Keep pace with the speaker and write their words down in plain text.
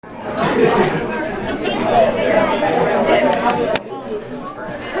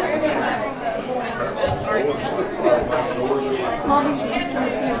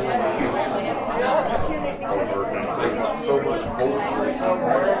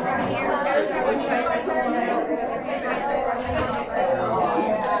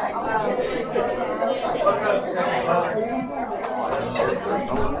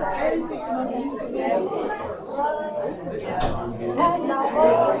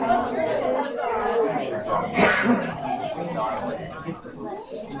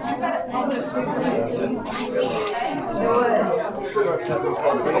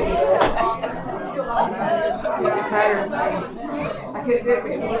I couldn't do it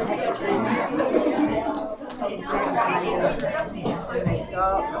before. They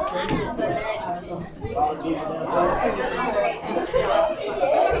stopped.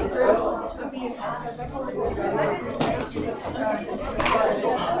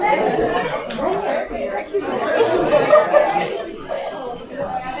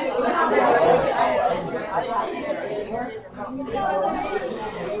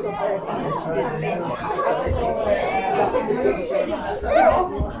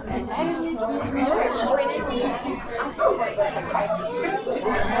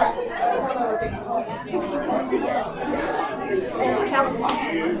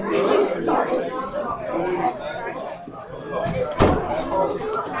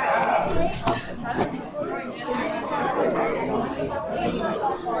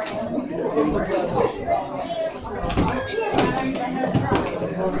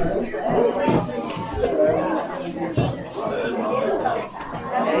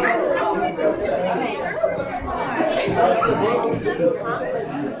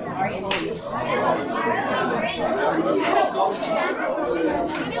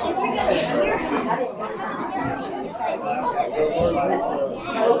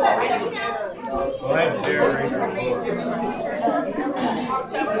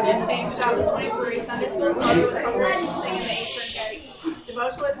 October 15, 2023, Sunday school started with a singing the Eastern Gate.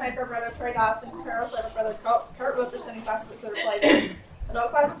 Devotion was made for Brother Trey Dawson, carols led by Brother Kurt Wilkerson in classes with their places.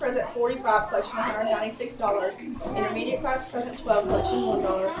 Adult class present 45, collection $196. Intermediate class present 12, collection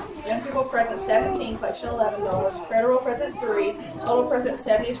 $1. Young people present 17, collection $11. Credit roll present 3, total present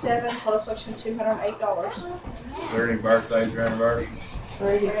 77, total collection $208. Is there any birthdays or anniversaries?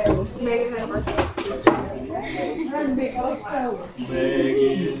 Megan had a birthday.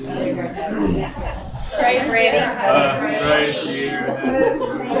 Pray, Freddie. Thank you.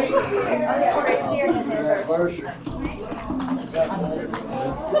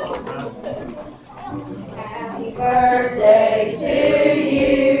 Happy birthday to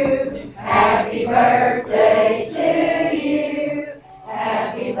you. Happy birthday to you.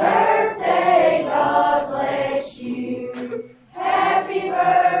 Happy birthday, God bless you. Happy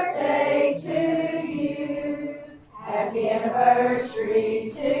birthday to you. Happy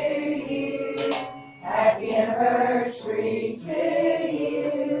anniversary to you. Happy anniversary to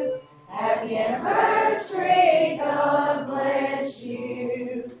you. Happy anniversary, God bless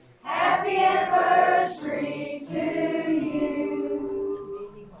you. Happy anniversary to you.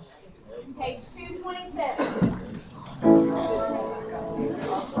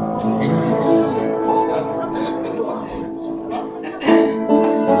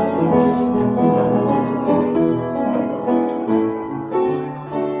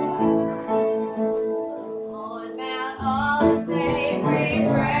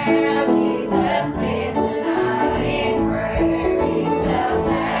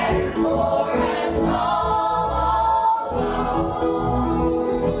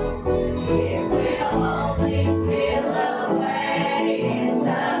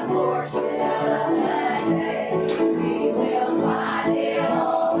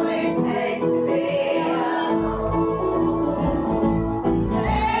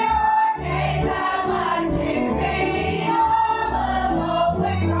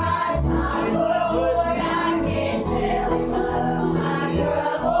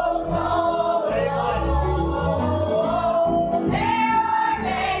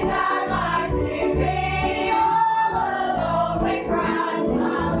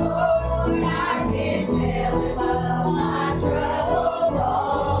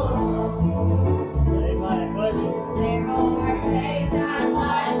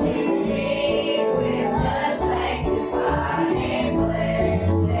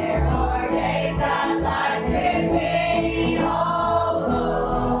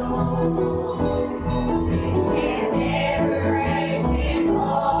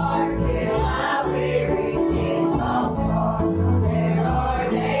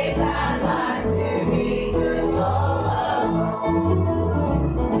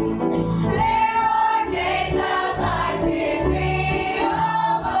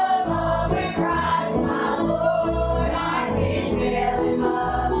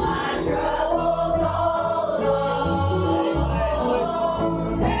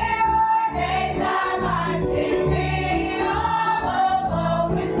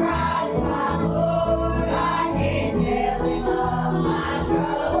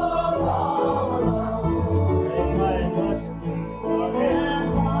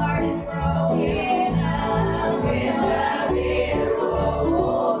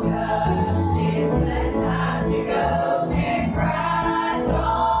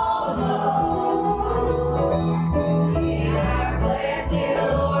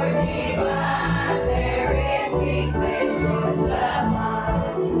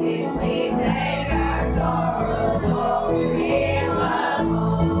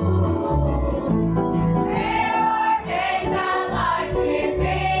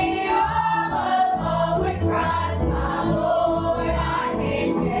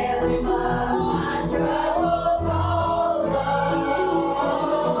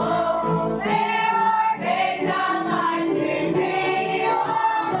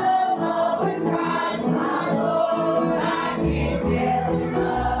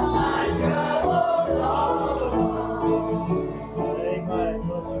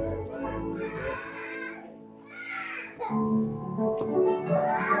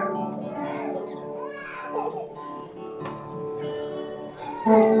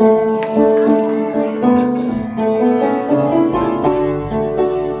 God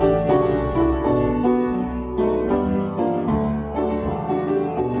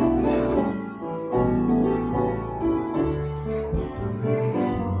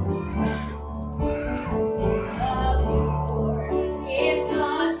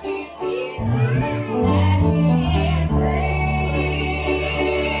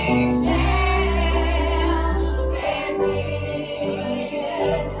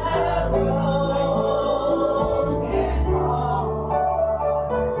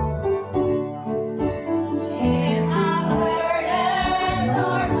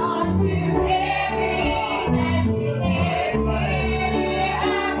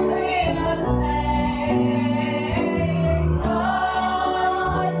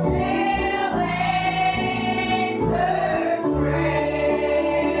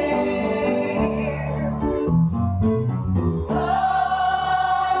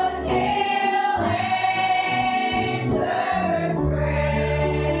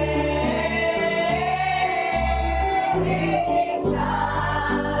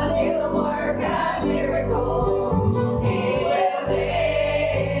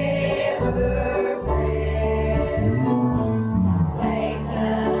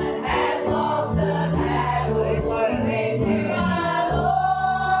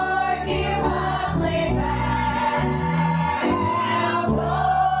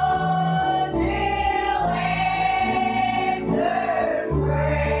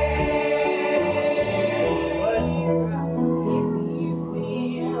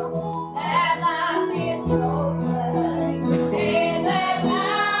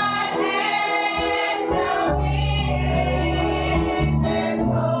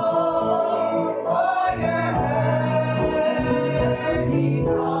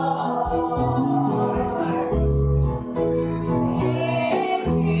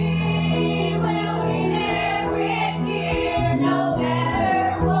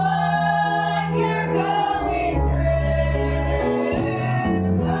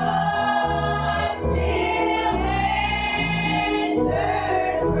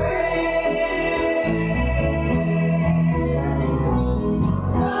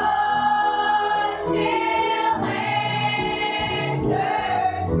still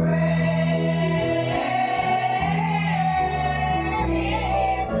answers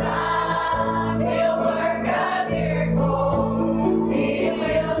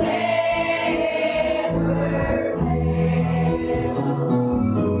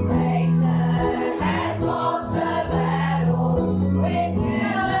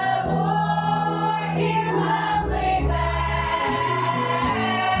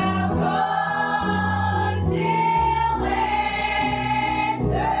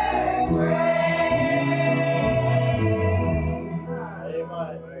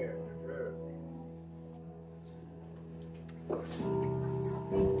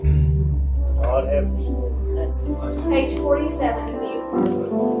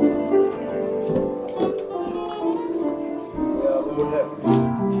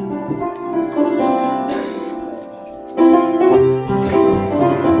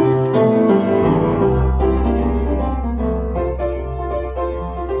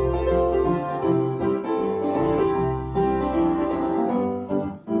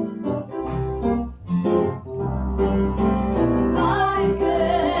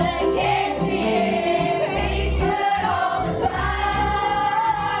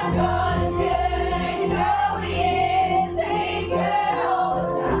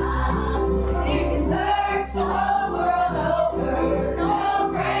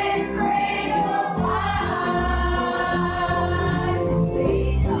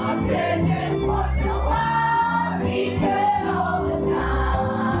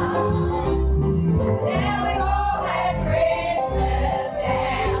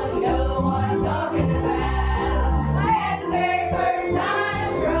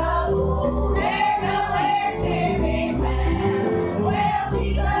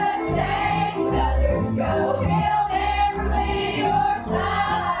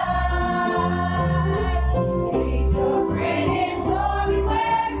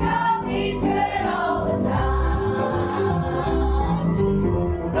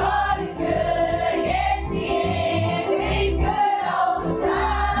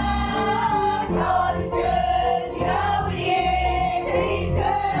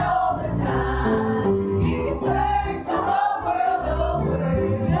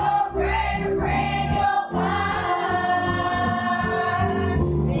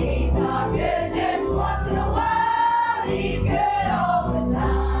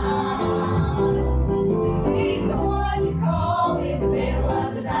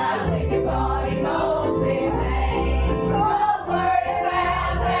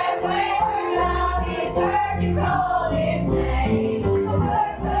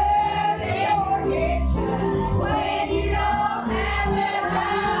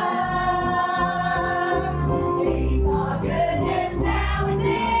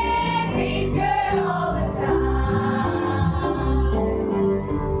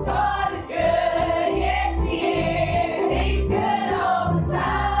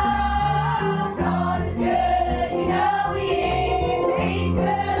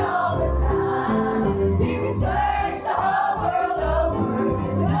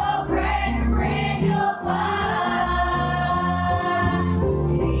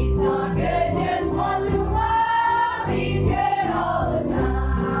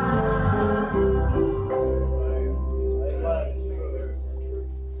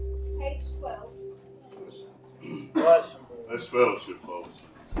Let's fellowship, folks.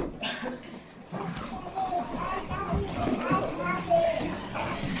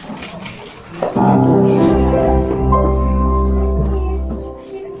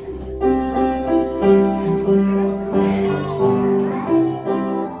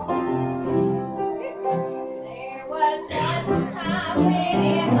 There was once a time when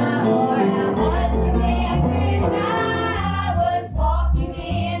in my heart I was condemned, and I was walking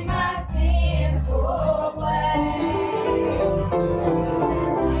in my sinful way.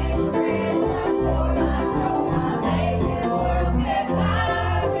 And friends, I poured my soul, I made this world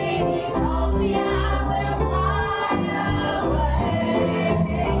goodbye. When He calls me, I will fly away.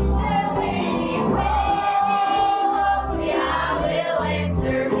 When He calls me, I will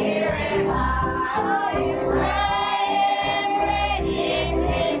answer, here am I.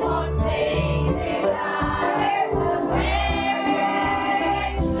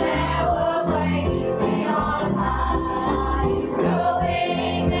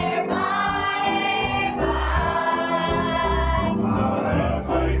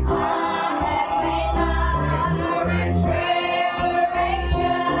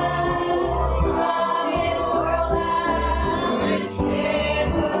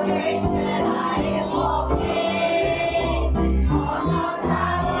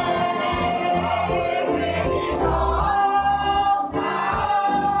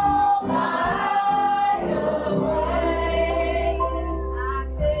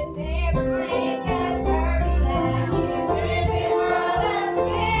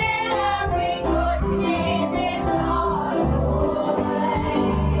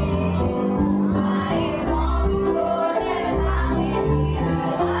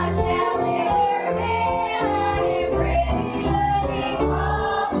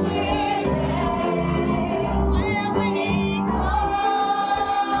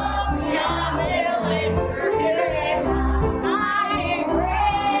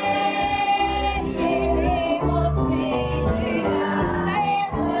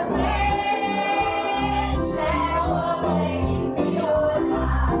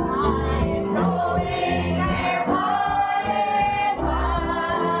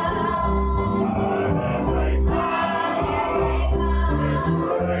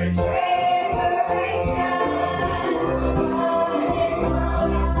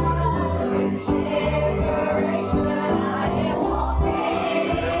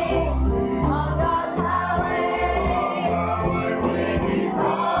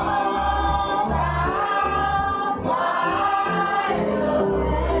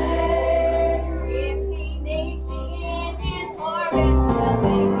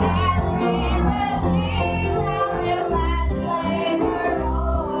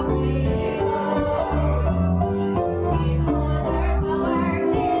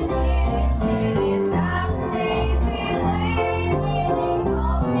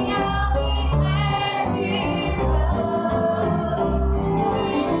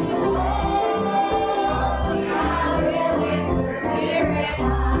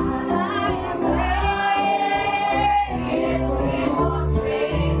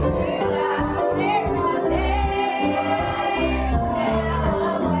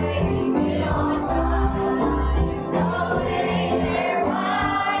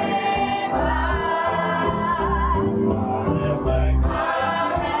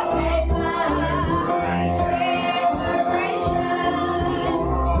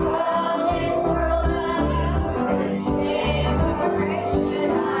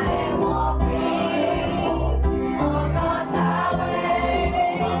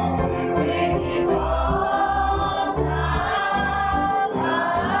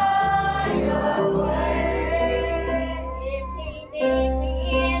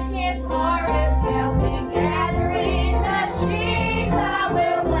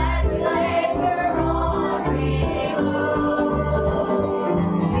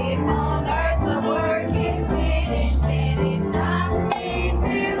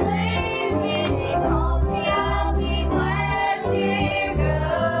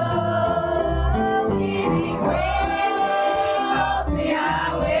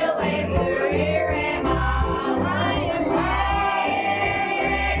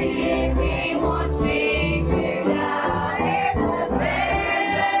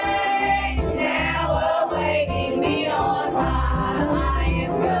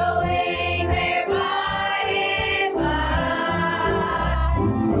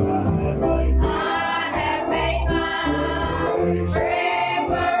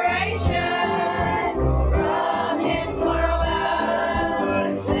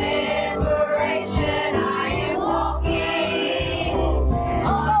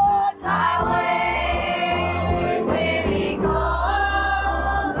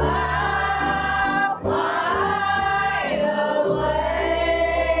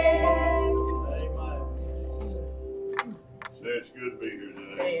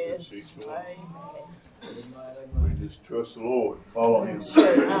 that Yes. she's going. Amen. We just trust the Lord, follow Him.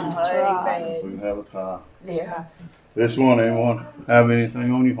 Amen. We can have a time. Yeah. This one, anyone have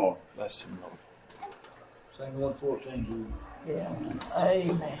anything on your heart? Bless him, Lord. Sing 114, Jude. Yeah.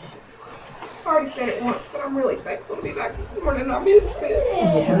 Amen. I've already said it once, but I'm really thankful to be back this morning. I missed it.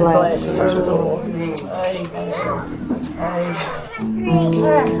 Yeah, bless her, Lord. Amen.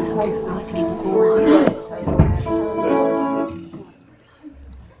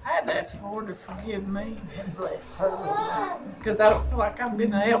 I had to ask the Lord to forgive me and bless her, because I don't feel like I've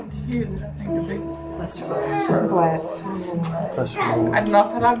been a help to you that I need to be. Bless her. Bless him, Lord.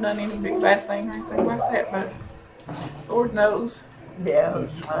 Not that I've done any big bad thing or anything like that, but Lord knows. Yeah,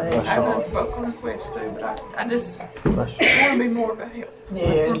 I've done spoken requests too, but I just Bless him. want to be more of a help.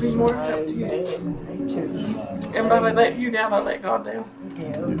 Yes. I want to be more of a help to you. Me too. And by I let you down, I let God down.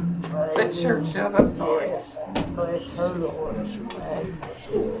 Let church down, I'm sorry. Bless her, Lord.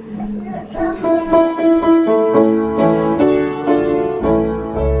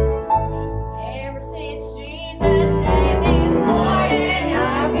 Ever since Jesus saved me this morning,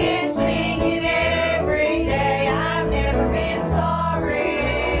 I've been singing every day. I've never been sorry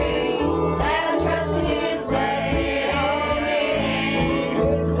that I trusted His blessed holy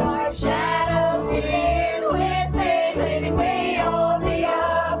name. Dark shadows, He is with me, leading me on the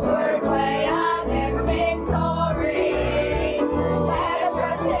upward way. I've never been sorry that I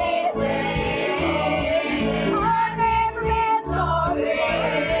trusted His name. I've never been sorry.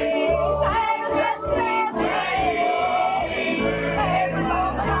 Every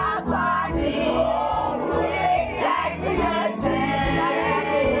moment I find Him exactly the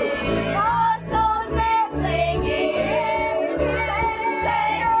same. My soul's been singing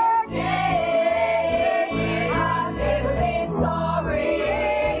I've never been sorry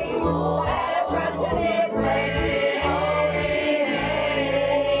that I trusted His blessed holy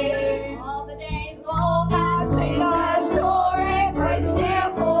name. All the day long I sing my story, praising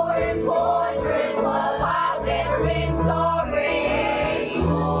Him for His wondrous love. I've never been sorry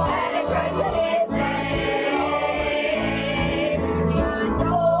that I trusted His blessed holy name.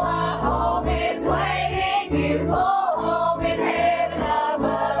 Though our home is waiting, beautiful home in heaven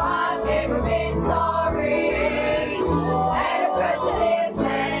above, I've never been sorry that I trusted His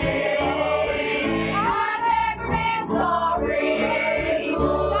blessed holy name. I've never been sorry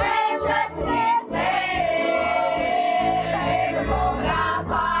that I trusted His name. Every moment I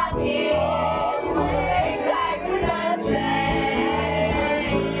find Him exactly the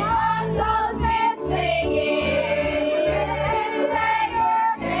same. My soul's been singing since the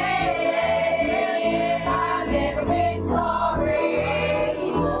Savior's name. I've never been sorry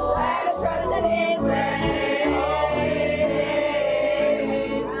that I trusted His blessed holy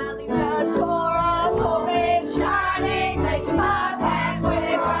name. The star of hope is shining, making my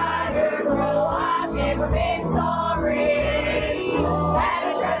pathway brighter grow. I've never been sorry that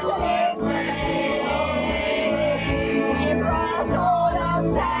I trusted His blessed holy name. Whenever I thought of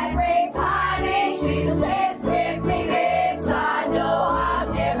sad repining, Jesus is with me. This I know.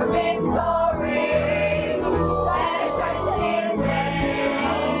 I've never been sorry that I trusted His blessed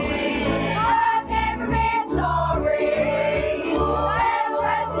holy name. I've never been sorry that I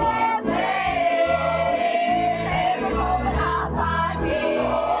trusted His name. Every moment I find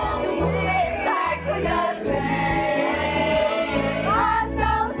Him exactly the same. My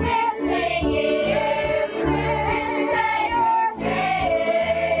soul's been singing since the Savior's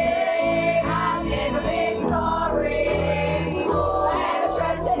name. I've never been sorry that I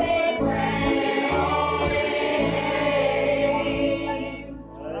trusted His blessed holy name.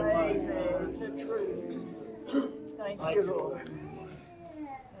 Amen. The truth. Thank you, Lord.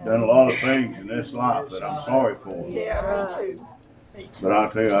 Done a lot of things in this life that I'm sorry for. Yeah, me too. Me too. But I'll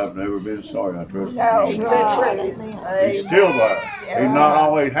tell you, I've never been sorry. I trust No, Him. the truth. He's still there. He not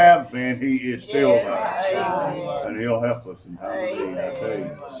always have been. He is still there. Amen. And He'll help us in time of need, I tell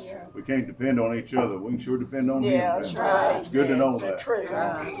you. We can't depend on each other. We can sure depend on Him. Yeah, that's right. It's good to know The that. truth.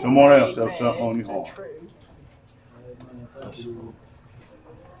 Someone else have something on your The heart. truth.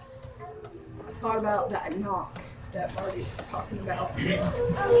 I thought about that knock that Marty was talking about.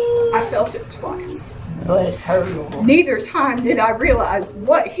 I felt it twice. Bless her, Lord. Neither time did I realize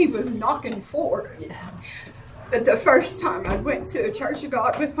what he was knocking for. But the first time I went to a Church of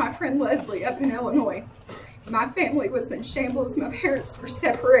God with my friend Leslie up in Illinois. My family was in shambles. My parents were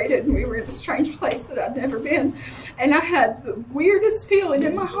separated and we were in a strange place that I'd never been. And I had the weirdest feeling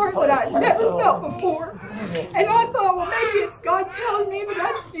in my heart that I'd never felt before. And I thought, well, maybe it's God telling me that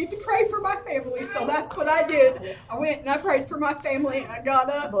I just need to pray for my family. So that's what I did. I went and I prayed for my family, and I got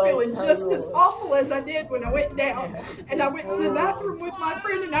up feeling just as awful as I did when I went down. And I went to the bathroom with my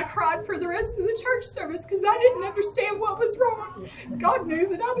friend, and I cried for the rest of the church service because I didn't understand what was wrong. God knew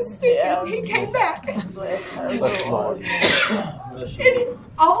that I was stupid. He came back. Bless her, Lord. Bless you. And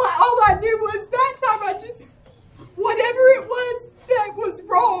all I knew was that time I just, whatever it was that was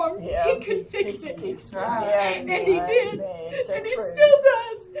wrong, he could fix it. And he did. And he still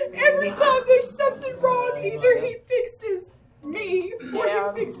does. Every time there's something wrong, either he fixes me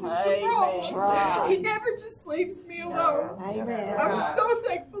or he fixes the problem. He never just leaves me alone. I'm so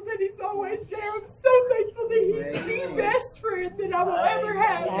thankful that he's always there. I'm so thankful that he's the best friend that I will ever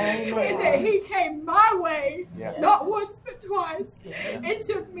have. And that he came my way, not once but twice, and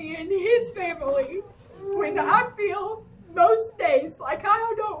took me and his family when I feel most days like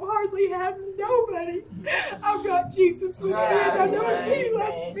I don't hardly have nobody. I've got Jesus with me, and I know he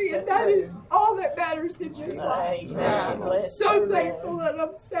loves me, and that is all that matters in this life. I'm so thankful that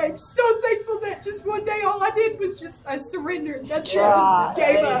I'm saved. So thankful that just one day all I did was I surrendered. That's it. I just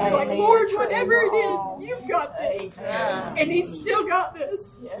gave up. Like, Lord, whatever it is, you've got this. And he's still got this.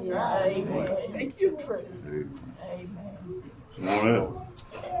 Thank you, Lord. Someone else.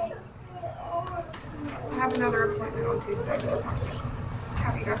 I have another appointment on Tuesday.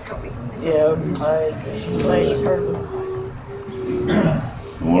 Have you guys help me? Yeah, bless her.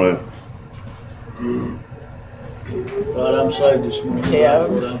 Someone else. God, I'm saved this morning. Yeah.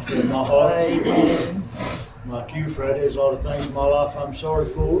 Lord, I'm feeling my heart. Amen. Like you, Freddie, there's a lot of things in my life I'm sorry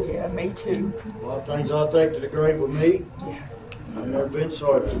for. Yeah, me too. A lot of things I'll take to the grave with me. I've never been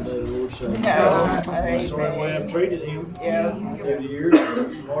sorry for the Lord saved me. No, I'm sorry the way I've amen. treated him Yeah. over the years.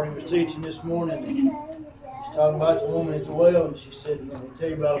 Marty was teaching this morning. She's talking about the woman at the well, and she said, let me tell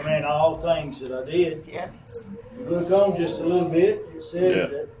you about a man, all things that I did. Yeah. Look on just a little bit. It says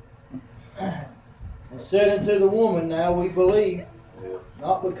that, and said unto the woman, now we believe,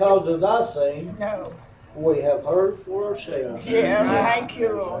 not because of thy saying, No. for we have heard for ourselves. Yeah, thank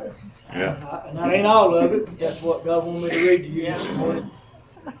you, Lord. And that ain't all of it, but that's what God wanted me to read to you this morning.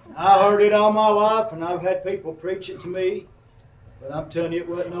 I heard it all my life, and I've had people preach it to me, but I'm telling you, it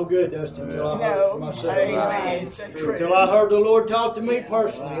wasn't no good, Dustin, until I heard it for No, myself. amen. It's a Until truth. I heard the Lord talk to me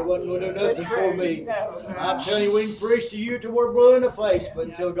personally, it wasn't going to do nothing for me. No. I'm telling you, we can preach to you till we're blue in the face, but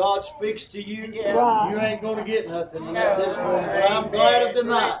until God speaks to you, you ain't going to get nothing in that this morning. But I'm glad of the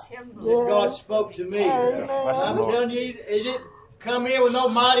night that God spoke to me. I'm telling you, it didn't come in with no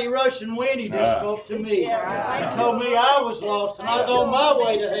mighty rushing wind. He just spoke to me. He told me I was lost and I was on my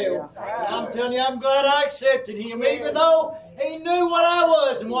way to hell. And I'm telling you, I'm glad I accepted him, even though he knew what I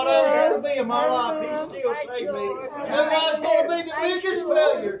was and what I was going to be in my life. He still saved me. He knew I was going to be the biggest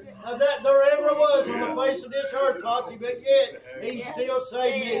failure that there ever was on the face of this earth, Potsy, but yet he still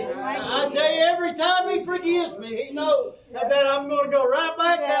saved me. I tell you, every time he forgives me, he knows that I'm going to go right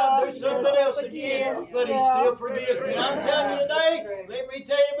back out and do something else again, but he still forgives me. I'm telling you today, let me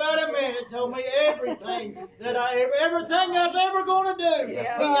tell you about a man that told me everything everything I was ever going to do.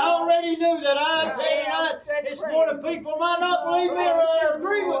 He already knew that. I tell you, this morning people might not believe me or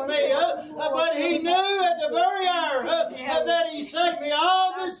agree with me, but he knew at the very hour that he saved me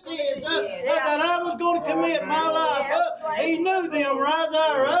all the sins that I was going to commit in my life. He knew them right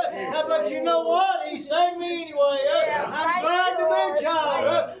there. But you know what? He saved me anyway. I'm glad to be a child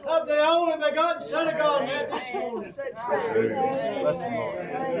of the only begotten Son of God this morning.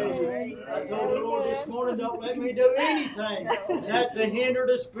 I told the Lord this morning, don't let me do anything that to hinder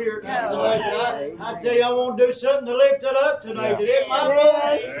the Spirit. I tell you, I want to do something to lift it up today. That it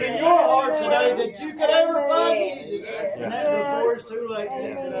might be in your heart today that you could ever find Jesus. And that's before it's too late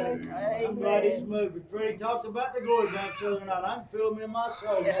today. I'm glad he's moving. Freddie talked about the glory bank the other night. I can feel him in my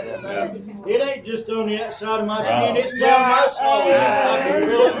soul. It ain't just on the outside of my skin, it's down my soul. I can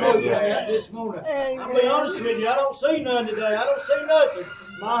feel it moving this morning. I'll be honest with you, I don't see none today. I don't see nothing.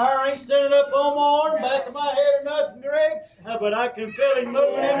 My hair ain't standing up on my arm, back of my head or nothing, Greg, but I can feel him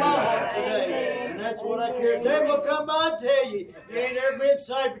moving in my heart today. And that's what I care. The devil will come by and tell you ain't ever been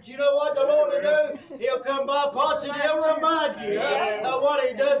saved, but you know what the Lord will do? He'll come by Potts and he'll remind you what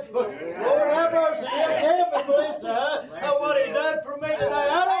he done for Lord have mercy. He'll tell me, Melissa, what he done for me today.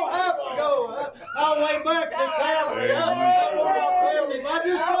 I don't have to go all the way back to Calvary. I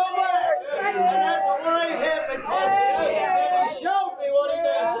just go back. And that's where he happened, Potts. And he showed me what he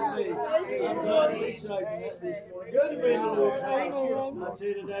done for me. I'm glad to be saved. saving that this morning. Good to be in the Lord's house. I tell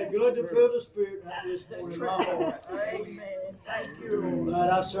you today, good to feel the Spirit that this morning in my heart. Amen. Thank you, Lord. Glad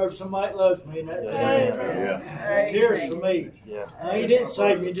I serve somebody that loves me and that Yeah. cares for me. Yeah. He didn't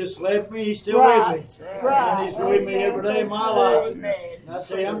save me, he just left me. He's still with me. And he's with me every day of my life. And I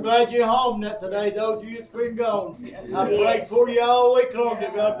tell you, I'm glad you're home that today, though you've been gone. I prayed for you all week long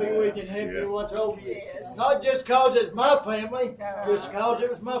that God be with you and help you watch over you. Not just cause it's my family, just cause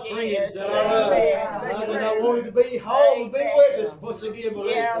it was my friends that I love. And I wanted to be home and be with us once again,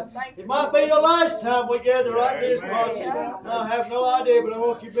 Melissa. It might be the last time we gather like this, Patsy. I have no idea, but I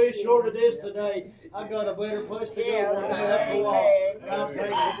want you to be sure of this today. I got a better place to go than I have to walk. And I'm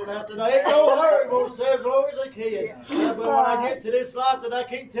thankful for that today. Ain't no hurry, we'll stay as long as I can. But when I get to this life that I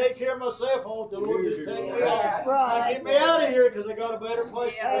can't take care of myself, I want the Lord just take me out. Get me out of here because I got a better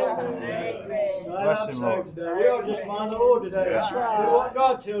place to go. Right, I'm saved today. We ought to just mind the Lord today. Do what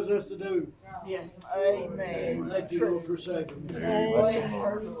God tells us to do. Amen. Thank you, Lord, for saving me. Bless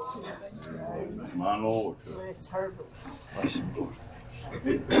her. My Lord. Bless her. Bless him, Lord.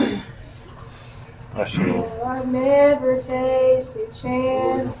 Bless you, Lord. I've never tasted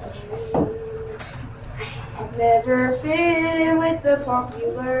champagne. I've never fit in with the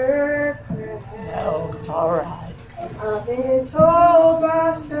popular crowd. No, it's all right. I've been told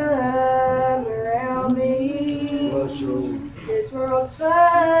by some around me, Bless you, Lord. this world's fun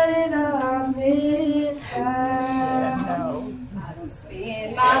and I miss out. No. I don't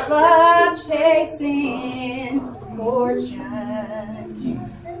spend my love chasing fortune.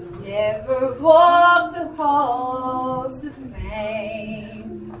 Never walk the halls of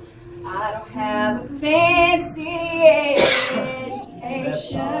fame. I don't have a fancy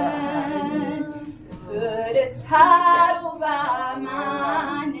education. Put a title by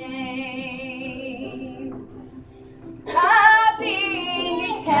my name. I've been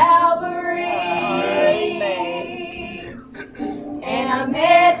to Calvary, and I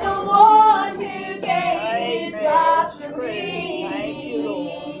met the one who gave his life for me. Thank you,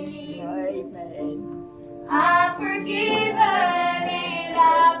 Lord. Amen. I'm forgiven and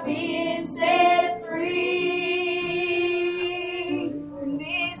I've been set free from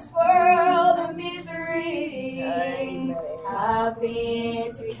this world of misery. Amen. I've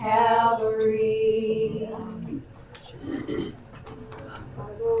been to Calvary. My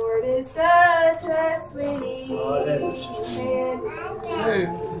Lord is such a sweet man.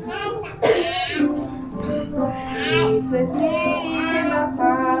 He's with me in my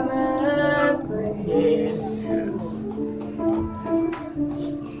time of grace. And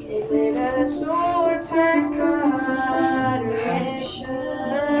when a sword turns my direction,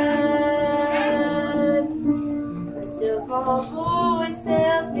 a still small voice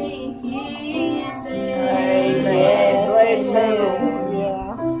tells me he is there. Bless her.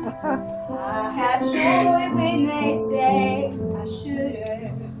 I have joy when they say I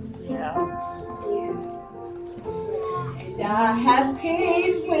shouldn't. And I have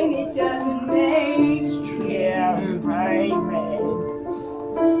peace when it doesn't make sense. Amen.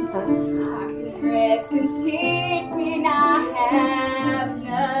 I can rest content when I have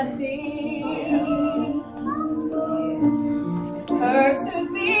nothing.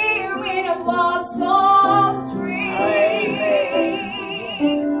 Persevere when I walk so straight.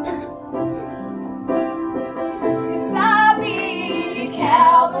 'Cause I've been to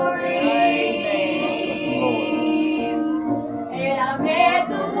Calvary. And I met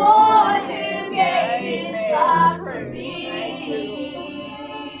the one who gave his life for me.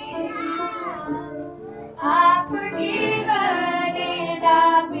 I'm forgiven and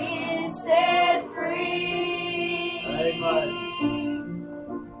I've been set free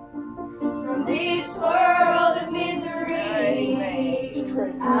from this world of misery.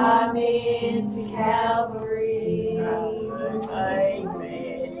 I've been to Calvary.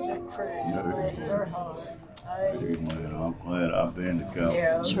 Amen. It's a truth. Bless her heart. Amen. I'm glad I've been to Calvary.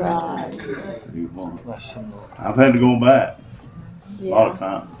 That's right. Bless him, Lord. I've had to go back a lot of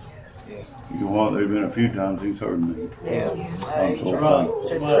times. You know what? There's been a few times he's heard me. I'm so thankful.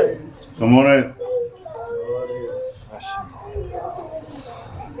 It's a truth. Someone else. Bless him,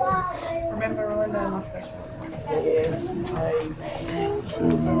 Lord. Remember when my special. Yes. Amen. Still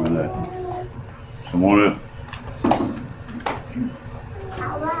remember that. Someone else.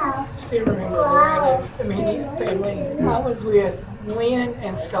 Still remember the immediate family. I was with Lynn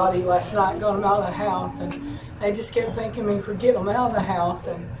and Scotty last night, got them out of the house, and they just kept thanking me for getting them out of the house,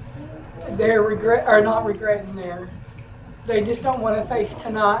 and they're not regretting they just don't want to face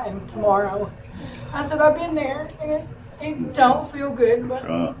tonight and tomorrow. I said, I've been there, and it don't feel good,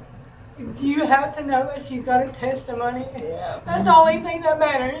 but you have to know that she's got a testimony. That's the only thing that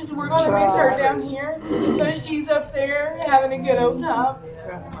matters. We're going to miss her down here, but she's up there having a good old time.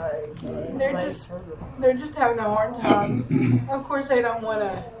 They're just having a hard time. Of course, they don't want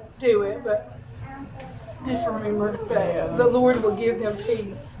to do it, but just remember that the Lord will give them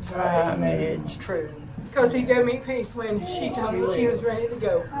peace. It's true. Because He gave me peace when she told me she was ready to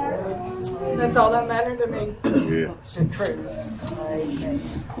go. That's all that mattered to me. Yeah. It's the truth.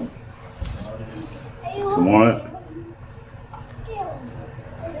 Come on.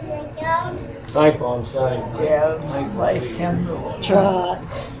 Thankful I'm saved. Yeah, bless Him, Lord.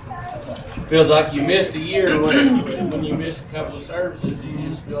 Feels like you missed a year when you miss a couple of services. You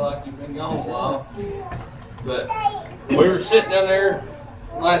just feel like you've been gone a while. But we were sitting down there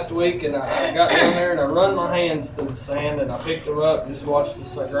last week, and I got down there and I run my hands through the sand, and I picked them up, just watched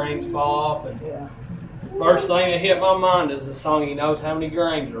the grains fall off. And first thing that hit my mind is the song, "He Knows How Many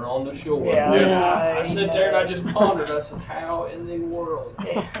Grains Are on the Shore." I sit there and I just pondered. I said, how in the world?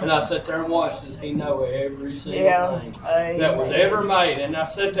 And I sat there and watched this. He know every single thing that was ever made. And I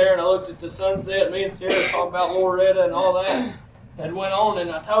sat there and I looked at the sunset. Me and Sarah talked about Loretta and all that. And went on,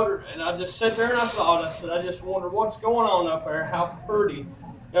 and I told her, and I just sat there and I thought, I said, I just wonder what's going on up there, how pretty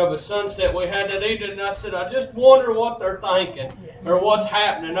of a sunset we had that evening. And I said, I just wonder what they're thinking or what's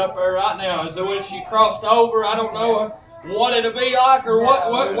happening up there right now. Is that when she crossed over, I don't know what it'll be like or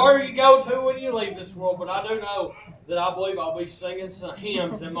where you go to when you leave this world, but I do know that I believe I'll be singing some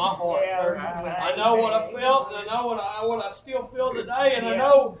hymns in my heart, church. I know what I felt, and I know what I still feel today, and I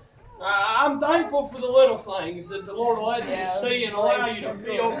know I'm thankful for the little things that the Lord lets you see and allow you to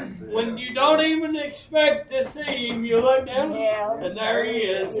feel. When you don't even expect to see Him, you look down and there He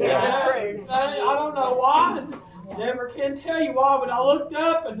is. I don't know why. Never can tell you why, but I looked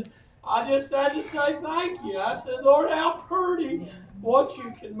up and I just say thank you. I said, Lord, how pretty what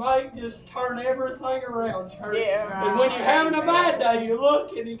you can make, just turn everything around, church. And when you're having a bad day, you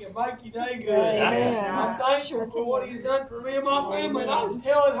look and He can make your day good. I'm thankful for what He's done for me and my family. And I was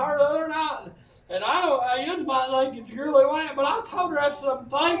telling her the other night, and you might think it's really white, but I told her, I said, I'm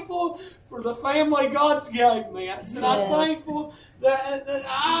thankful for the family God's gave me. I said, I'm thankful that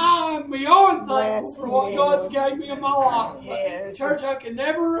I am beyond thankful for what God's gave me in my life. Church, I can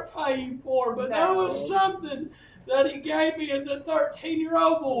never repay Him for, but there was something that He gave me as a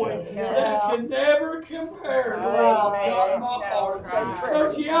 13-year-old boy that can never compare to what I've got in my heart.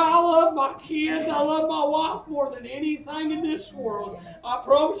 Church, I love my kids. I love my wife more than anything in this world. I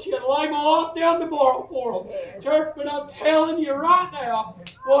promise you, I'd lay my life down tomorrow for them. Church, but I'm telling you right now,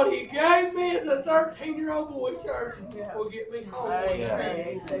 what He gave me as a 13-year-old boy, church, will get me home. I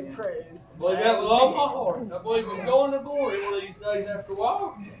believe that with all my heart. I believe I'm going to glory one of these days after a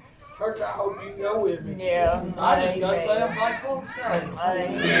while. Church, I hope you can go with me. I just got to say I'm thankful and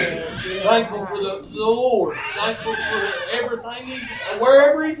thankful for the Lord. Thankful for everything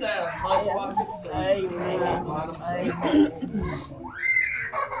wherever He's at. I'm thankful I can see.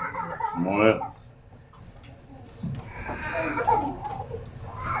 Come on up.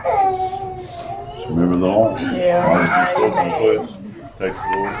 Remember the Lord. Take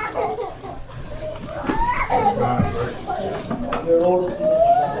the Lord.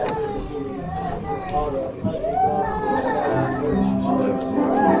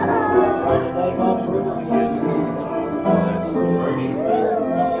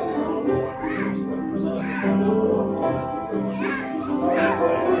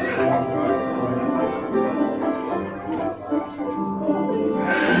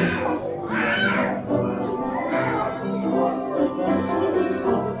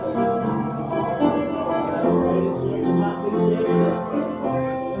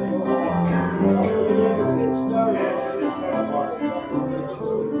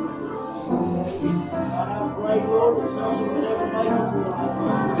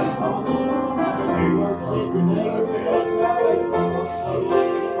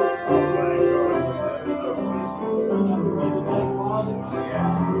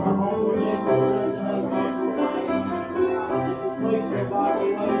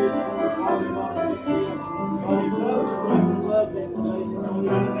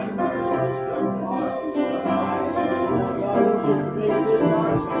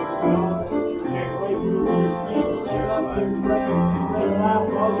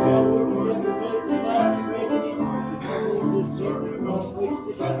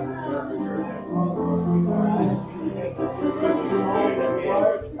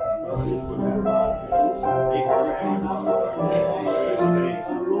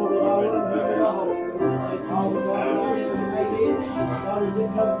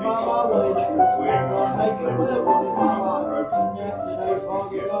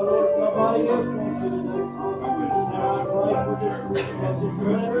 just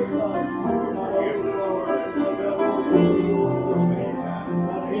let her come. Not overflow.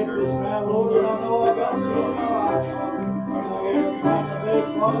 Try to hit this now, Lord, and I know I got some in my life. I ask you not to make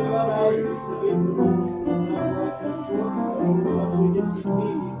Father God, I ask you to forgive me, Lord. Whenever I come short, Lord, we just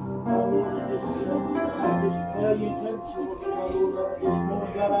continue. Lord, I just tell you, come short, Lord, this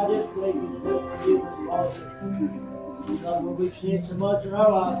morning, God, I just pray you to forgive us, Father. God, Lord, we've seen so much in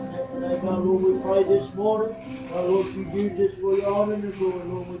our life today, God, Lord, we pray this morning, God, Lord, you use this for your honor and your glory,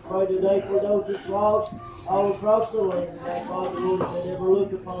 Lord, we pray today for those that's lost all across the land, God, Father, Lord, if they ever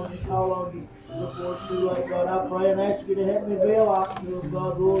look upon you, call on you before it's too late, God, I pray and ask you to help me be a light to them,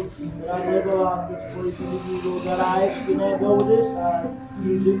 God, Lord, that I live a life that's pleasing to you, Lord, God, I ask you now, go with this side,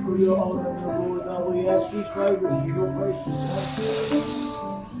 use it for your honor and your glory, God, we ask these favors in your precious name,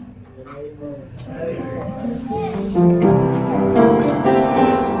 and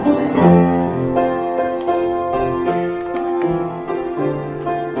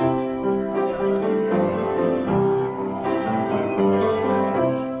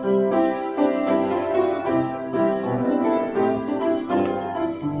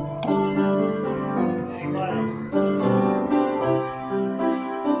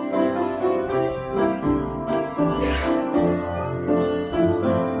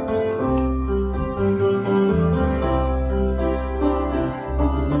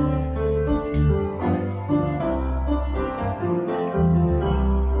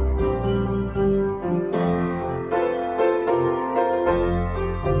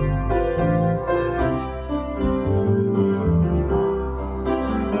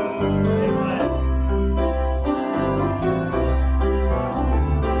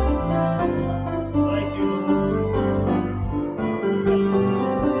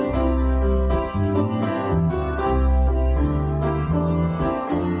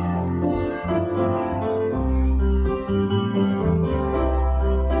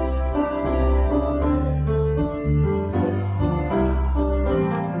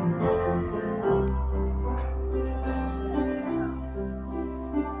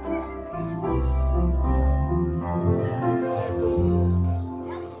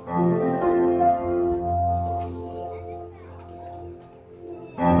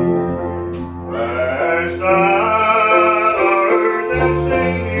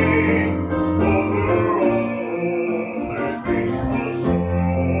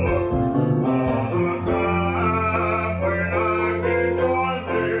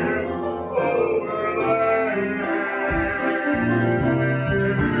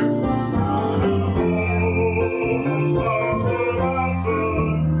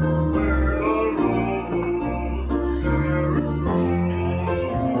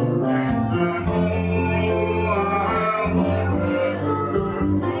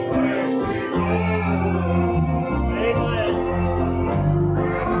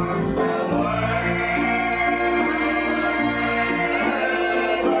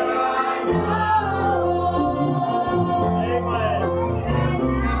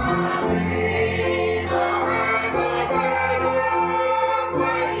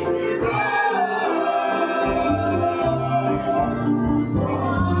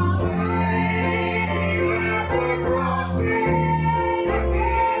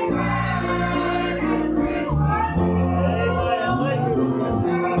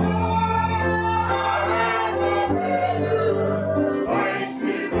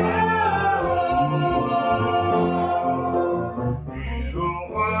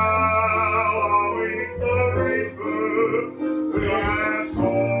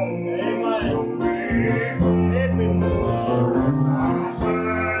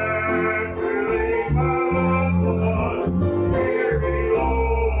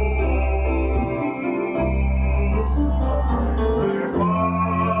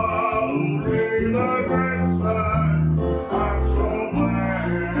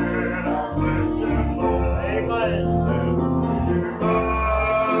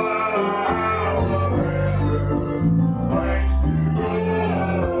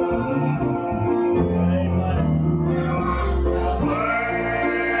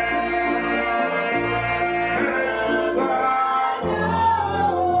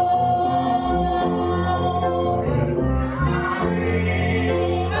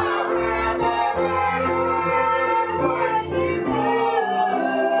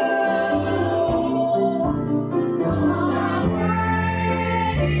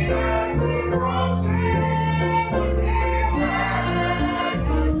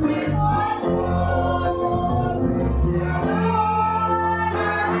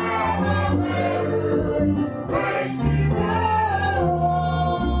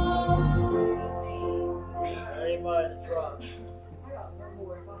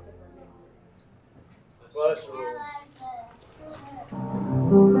Bless the Lord.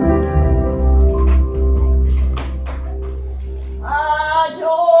 I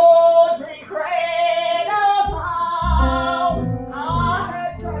don't regret about I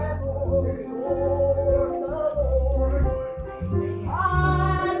have traveled before the Lord.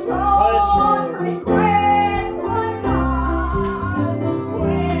 I don't regret the time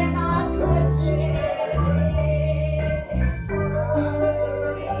when I trusted in His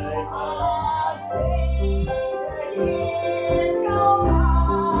word. I've seen the years go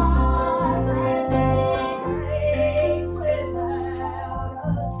by and days without a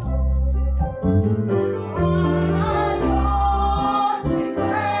song. I don't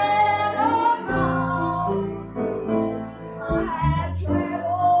regret about I have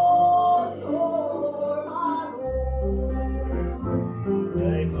traveled for my Lord.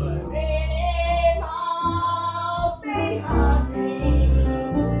 Many miles behind me,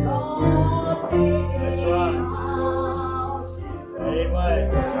 Lord, That's right. miles to go.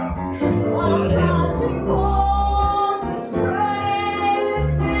 Amen. I'm trying to walk the straight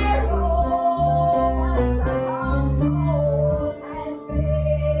and narrow, but sometimes hope has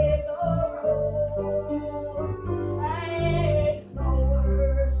been the road. And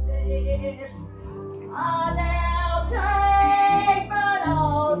slower steps I now take, but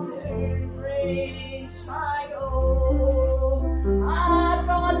I'll soon reach my goal. I've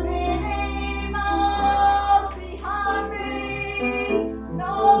got many miles behind me,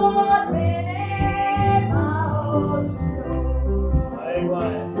 not many miles to go.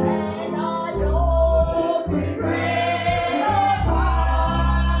 Amen. And I don't regret the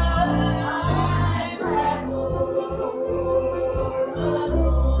path I traveled for the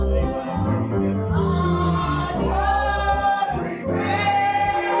Lord. I don't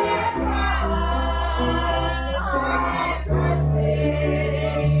regret the time I trusted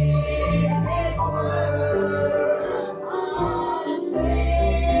in His word. I've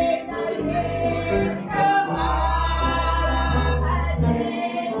seen the years go by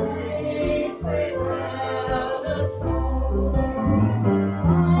and days without a song.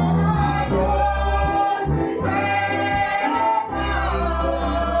 I don't regret the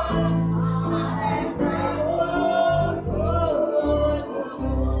time I have traveled for the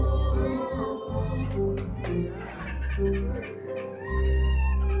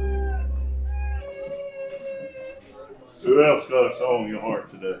Who else got a song in your heart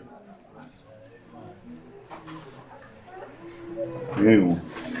today? Anyone?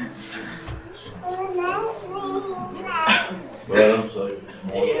 But I'm saved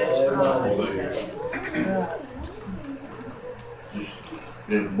this morning. Just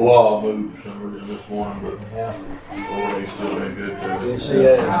did blah move for some reason this morning, but Lord, He's still been good to us. Yes, He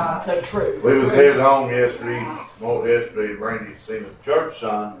has. So true. We was headed home yesterday, Randy seen a church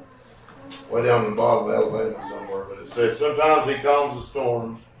sign way down in the bottom of Alabama somewhere, but it said, sometimes He calms the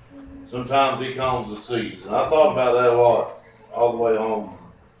storms, sometimes He calms the seas. And I thought about that a lot all the way home.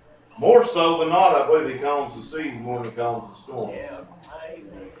 More so than not, I believe He calms the seas more than He calms the storms.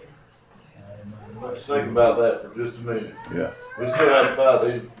 Let's think about that for just a minute. Yeah. We still have to fight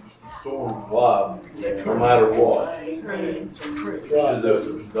these storms of life, no matter what. The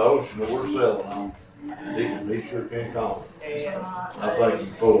ocean that we're sailing on, He sure can calm it. I thank Him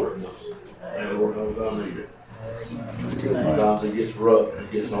for it. And Lord knows I need it. Sometimes it gets rough and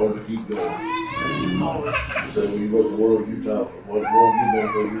it gets hard to keep going. So when you look at the world you talk, what world you been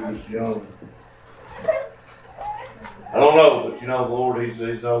through, you're just young. I don't know, but you know the Lord, He knows, He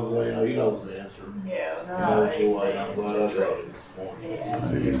knows the answer. He knows the way. I'm glad I got it this morning.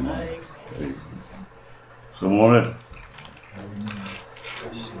 Someone else?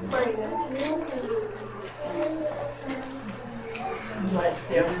 Bless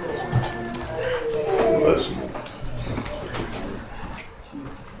them. Bless him.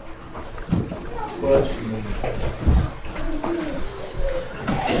 Bless you.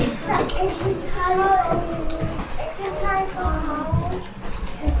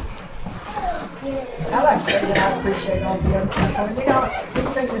 I like to say that I appreciate all the other people. You know, he's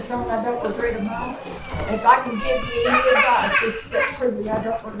singing a song, I don't regret them all. If I can give you any advice, it's that truly I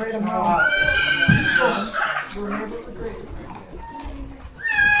don't regret them all. We'll never regret it.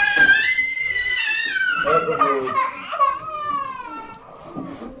 Help me.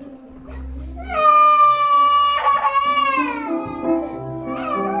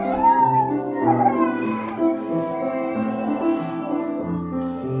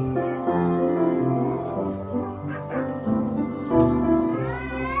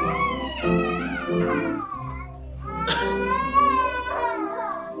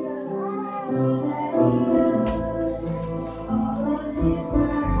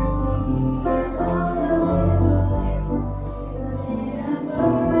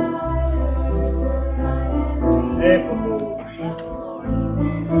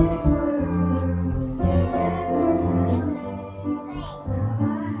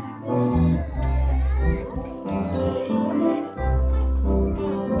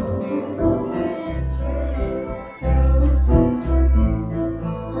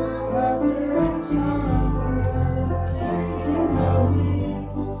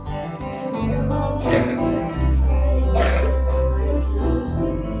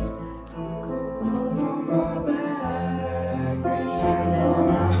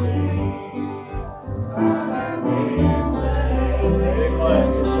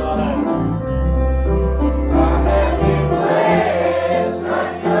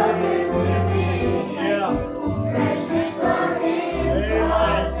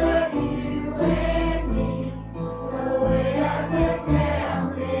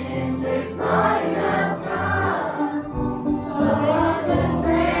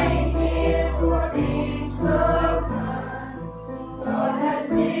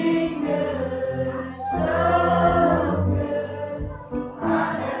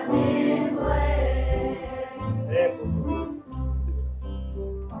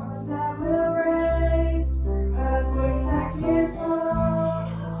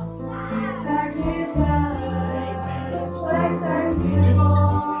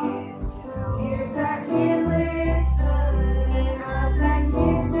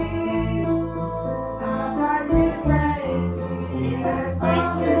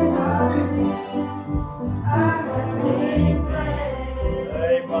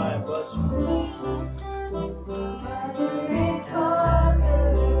 Brian, bless him.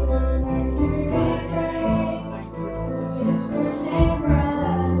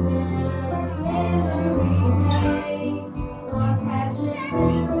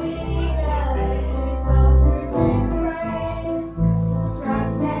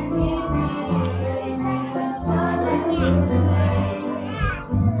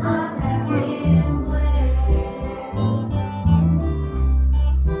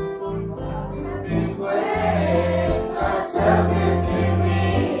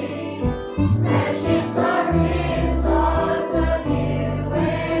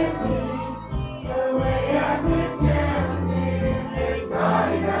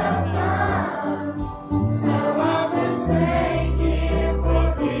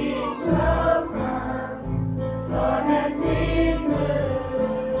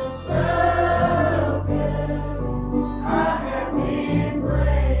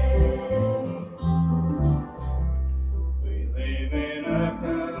 We live in a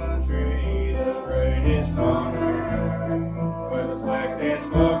country, the greatest on earth, where the flag stands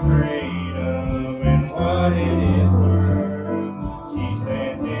for freedom and what it is worth. She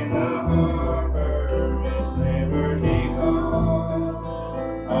stands in the harbor, Miss Liberty calls.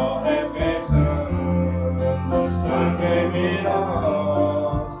 All have grandsons, the sun gave it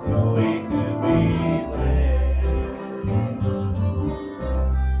all, so we could be blessed.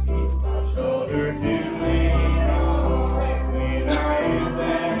 He's my shoulder to lean on when I am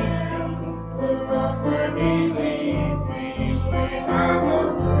down, the rock where he leads me when I'm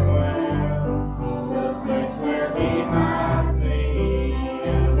overwhelmed, the place where he hides me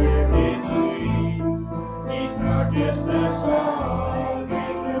under his wings. He's not just a song,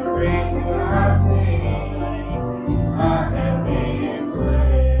 he's the reason I sing. I have been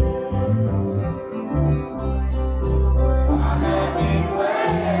blessed. I have been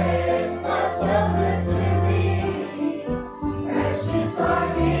blessed. God's so good to me. Precious are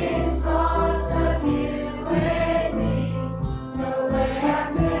His thoughts of you and me. No way I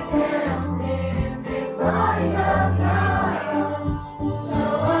could count them. There's not enough time. So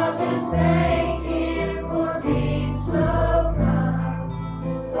I'll just thank Him for being so kind.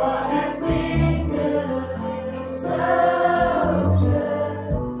 God has been good, so good.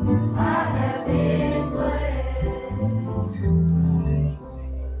 I have been blessed.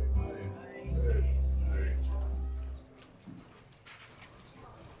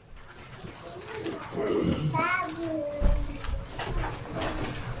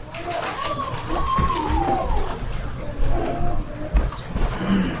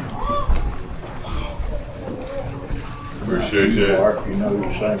 Appreciate that. Mark, you know,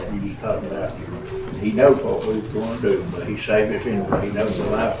 the same, you just talking about, he knows what we was gonna do, but he saved us anyway. He knows the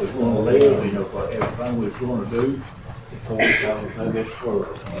life we're gonna live, he knows what everything we're gonna do before we come to this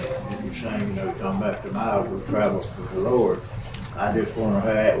world. And you're saying, you know, come back to miles we travel with the Lord. I just wonder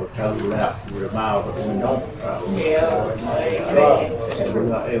how that would total out for the miles that we don't travel. Yeah. That's right. And we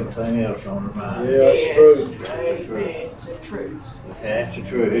got everything else on our mind. Yeah, that's true. It's the truth. That's the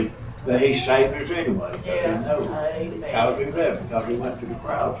truth. But he saved us anyway, because Yeah. he knows. Because he left, because he went to the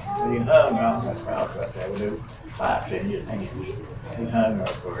cross. And he hung on that cross right there with those pipes in his hands. He hung there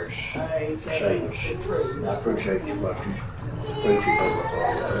for us. Save us. It's the truth. And I appreciate you what you appreciate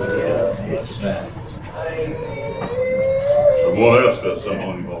over it's that. Someone else got something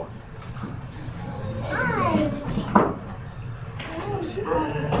on your heart.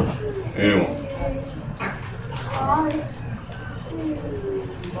 Anyone?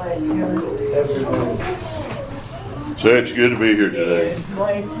 Bless him. Say it's good to be here today.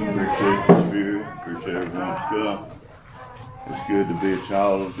 Bless him. Appreciate the spirit. Appreciate everyone's come. It's good to be a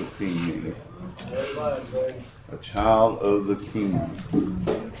child of the King. A child of the King.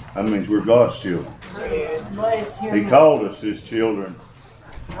 That means we're God's children. Bless him. He called us His children.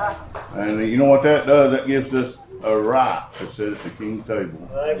 And you know what that does? That gives us a right to sit at the King's table.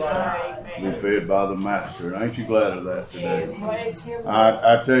 Be fed by the Master. And ain't you glad of that today? Bless him.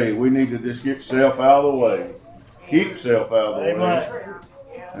 I tell you, we need to just get self out of the way. Keep self out of the way.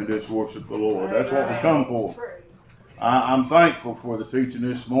 And just worship the Lord. That's what we come for. I'm thankful for the teaching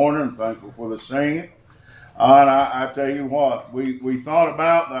this morning. I'm thankful for the singing. And I tell you what, we thought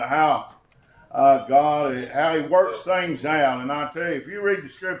about how God, how He works things out. And I tell you, if you read the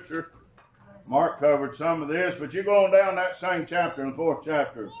scripture, Mark covered some of this, but you're going down that same chapter, in the 4th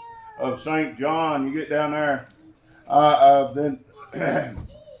chapter of St. John, you get down there, then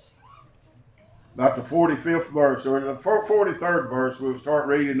about the 45th verse, or the 43rd verse, we'll start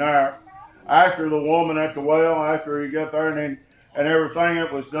reading there. After the woman at the well, after he got there and everything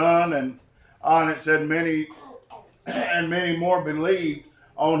that was done, and it said many more believed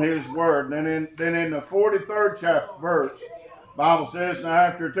on his word. Then in the 43rd chapter verse, Bible says, now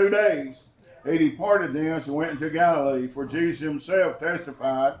after 2 days, he departed thence and went into Galilee, for Jesus himself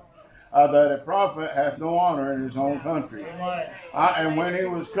testified that a prophet hath no honor in his own country. And when he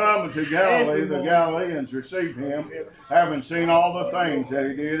was come to Galilee, the Galileans received him, having seen all the things that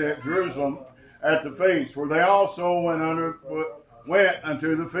he did at Jerusalem at the feast, for they also went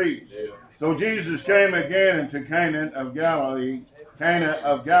unto the feast. So Jesus came again into Cana of Galilee,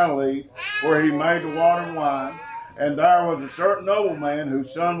 where he made the water wine. And there was a certain nobleman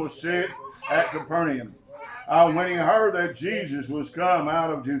whose son was sick at Capernaum. When he heard that Jesus was come out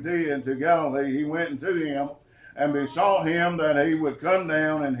of Judea into Galilee, he went unto him and besought him that he would come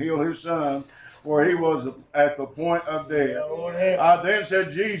down and heal his son, for he was at the point of death. Then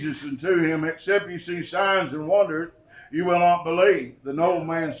said Jesus unto him, except ye see signs and wonders, you will not believe. The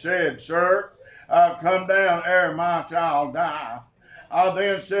nobleman said, Sir, come down ere my child die. I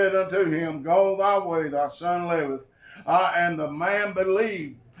then said unto him, go thy way, thy son liveth. And the man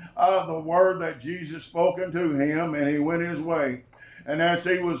believed the word that Jesus spoke unto him, and he went his way. And as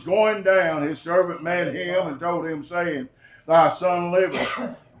he was going down, his servant met him and told him, saying, thy son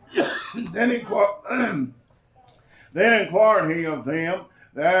liveth. Then inquired he of them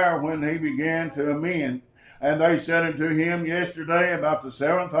there when he began to amend. And they said unto him, yesterday about the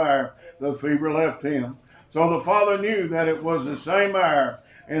 7th hour the fever left him. So the father knew that it was the same hour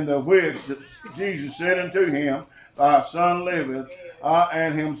in the which Jesus said unto him, thy son liveth,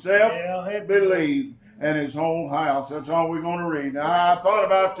 and himself believed, and his whole house. That's all we're going to read. Now, I thought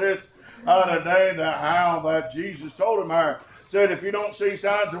about this today, that how that Jesus told him, said, if you don't see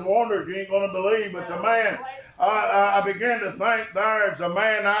signs and wonders, you ain't going to believe. But the man, I began to think, there's a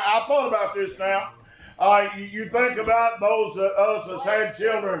man, I thought about this now. You think about those of us that's had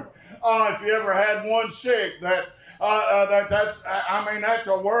children. If you ever had one sick, that's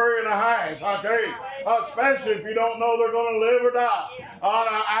a worry and a half, I tell you. Especially if you don't know they're going to live or die.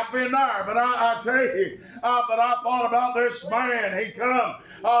 I've been there, but I tell you, but I thought about this man. He come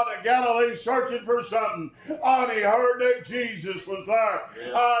to Galilee searching for something. And he heard that Jesus was there.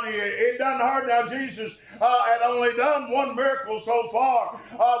 And he done heard that Jesus had only done one miracle so far.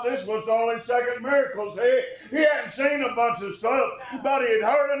 This was the only second miracle. He hadn't seen a bunch of stuff, but he had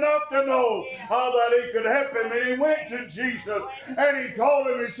heard enough to know that he could help him. And he went to Jesus and he told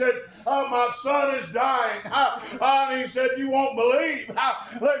him, he said, my son is dying. And he said, you won't believe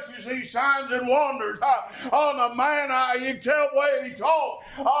unless you see signs and wonders. On the man, you can tell the way he talked.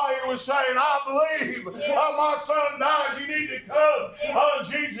 He was saying, I believe. My son dies. You need to come.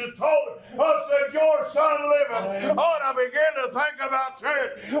 Jesus told him, said, your son liveth. And I began to think about that.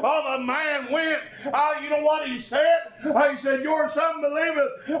 The man went. You know what he said? He said, your son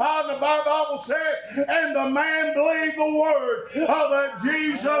believeth. The Bible said, and the man believed the word that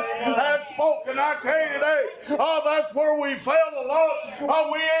Jesus had spoken. I tell you today, that's where we failed a lot.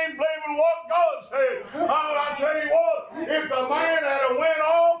 We ain't believing what God said. I tell you what, if the man had went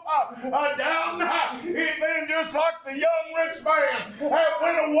off down, he'd been just like the young rich man that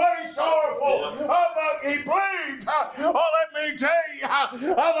went away sorrowful. But he believed. Let me tell you,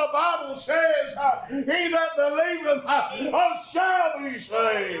 the Bible says, he that believeth shall be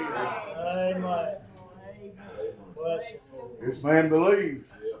saved. Amen. This man believed.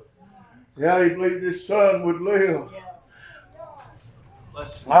 Yeah, he believed his son would live. I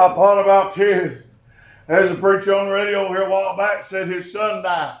thought about this. There's a preacher on the radio here a while back said his son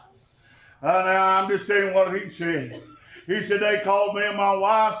died. Now I'm just telling you what he said. He said, they called me and my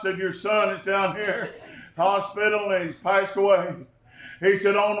wife, said, your son is down here hospital and he's passed away. He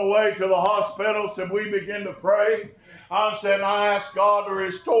said, on the way to the hospital, said, we began to pray. I said, I asked God to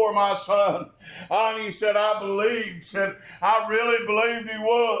restore my son. And he said, I believed. Said, I really believed he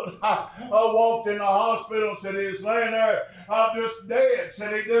would. I walked in the hospital, said, he was laying there just dead.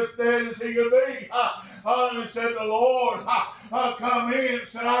 Said, he just dead as he could be. And he said, the Lord come in.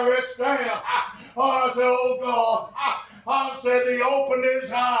 Said, I reached down. I said, oh God. I said, he opened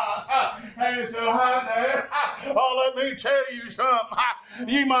his eyes and he said, hi, Dad. Let me tell you something.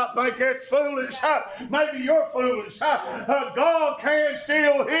 You might think that's foolish. Maybe you're foolish. God can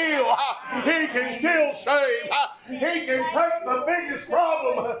still heal. He can still save. He can take the biggest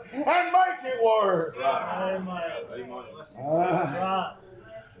problem and make it work.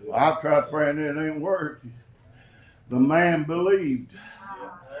 I've tried praying it ain't worked. The man believed.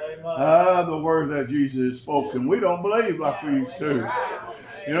 The word that Jesus has spoken. We don't believe like we used to.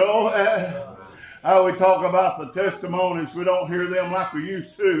 You know, We talk about the testimonies. We don't hear them like we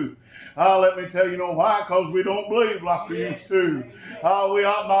used to. Let me tell you, why? Because we don't believe like we used to. We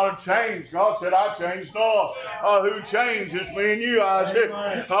ought not have changed. God said, I changed not. Who changed? It's me and you, Isaac.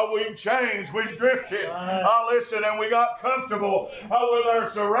 We've changed. We've drifted. Listen, and we got comfortable with our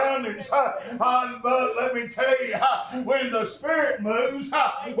surroundings. But let me tell you, when the Spirit moves,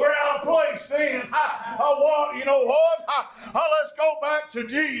 we're out of place then. What? You know what? Let's go back to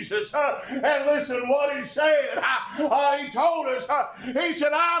Jesus and listen what He said. He told us, He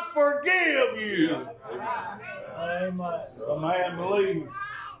said, I forgive you. Amen. The man believed.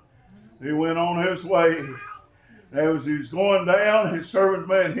 He went on his way. As he was going down, his servant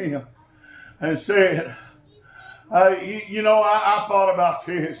met him and said, I thought about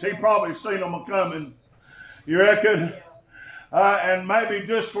this. He probably seen them coming. You reckon? And maybe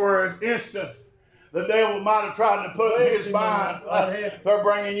just for an instant, the devil might have tried to put in his mind, they're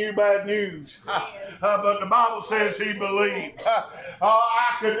bringing you bad news. But the Bible says he believed.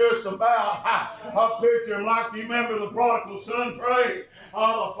 I could just about picture him like you remember the prodigal son prayed.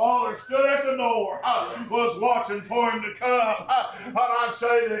 The father stood at the door, was watching for him to come. And I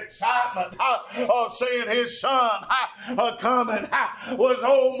say the excitement of seeing his son coming was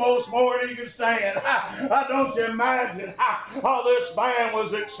almost more than he could stand. Don't you imagine how this man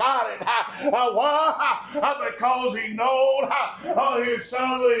was excited? Why? Because he knowed his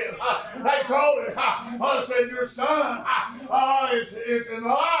son lived. They told him, I said, your son is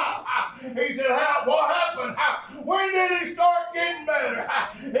alive. He said, what happened? When did he start getting better?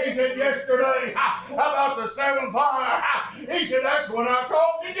 He said, yesterday, about the 7th hour. He said, that's when I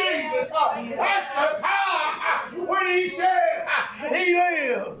talked to Jesus. That's the time when he said he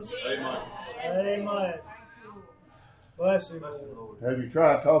lives. Amen. Amen. Bless him, Lord. Have you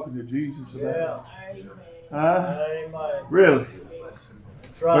tried talking to Jesus about it? Amen. Really?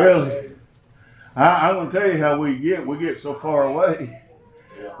 Try Really? I'm going to tell you how we get. We get so far away.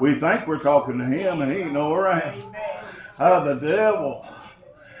 We think we're talking to him and he ain't nowhere around. The devil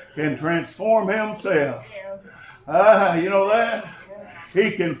can transform himself. You know that?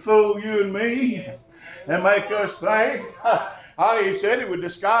 He can fool you and me and make us think. He said he would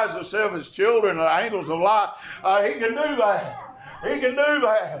disguise himself as children and angels of light. He can do that. He can do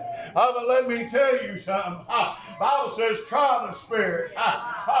that. But let me tell you something. Bible says, try the Spirit.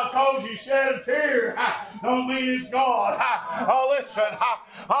 Cause you shed a tear don't mean it's God. Listen,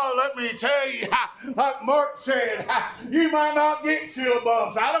 let me tell you, like Mark said, you might not get chill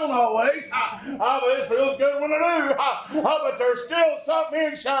bumps. I don't always. It feels good when I do. But there's still something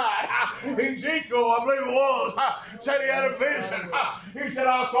inside. Ezekiel, I believe it was, said he had a vision. He said,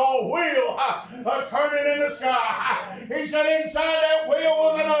 I saw a wheel turning in the sky. He said, inside that wheel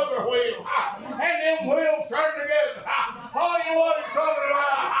was another wheel. And them wheels turned together. You know what he's talking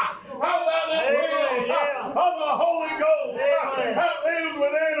about? How about them wheels of the Holy Ghost that lives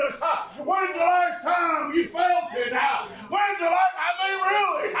within us? When's the last time you felt it? When's the last,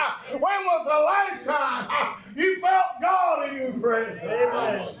 really? When was the last time you felt God in your presence?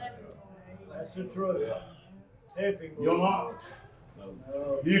 Amen. That's the truth. You'll not.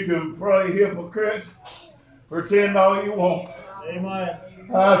 You can pray hypocrite, pretend all you want. Amen.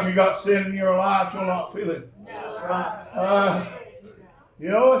 If you got sin in your life, you'll not feel it. That's right. You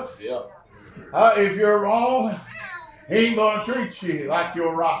know what? Yeah. If you're wrong, he ain't going to treat you like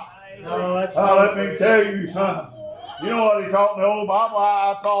you're right. No, that's Let me tell you something. You know what he taught in the old Bible?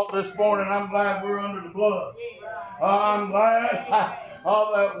 I taught this morning, I'm glad we're under the blood. I'm glad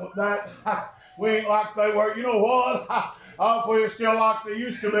that we ain't like they were. You know what? If we were still like they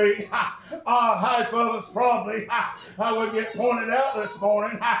used to be, half of us probably would get pointed out this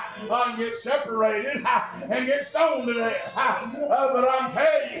morning and get separated and get stoned to death. But I'm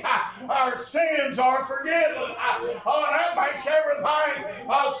telling you, our sins are forgiven. That makes everything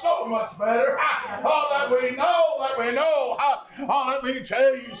so much better. That we know. Let me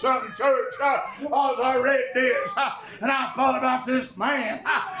tell you something, church. As I read this, and I thought about this man, and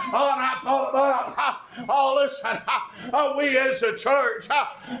I thought about, listen, we as a church,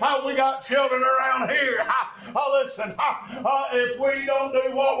 we got children around here. Listen, if we don't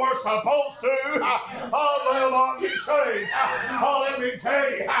do what we're supposed to, they'll not get saved. Let me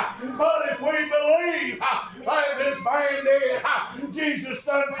tell you, but if we believe, as this man did, Jesus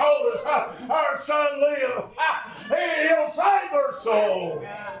done told us, our son live, he'll save their soul.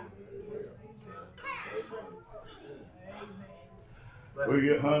 We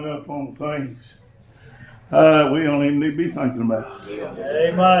get hung up on things we don't even need to be thinking about.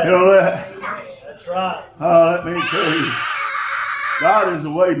 Amen. You know that? That's right. Let me tell you, God is a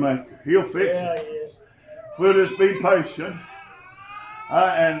way maker. He'll fix Yeah, it. he is. We'll just be patient.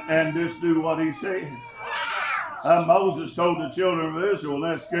 and just do what he says. Moses told the children of Israel,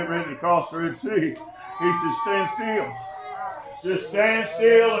 let's get ready to cross the Red Sea. He said, stand still. Just stand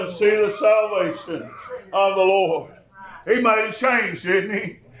still and see the salvation of the Lord. He made a change, didn't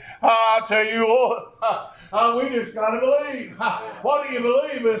he? I tell you what, we just got to believe. What do you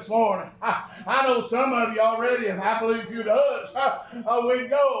believe this morning? I know some of you already, and I believe you does. We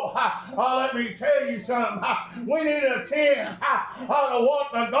go. Let me tell you something. We need to attend to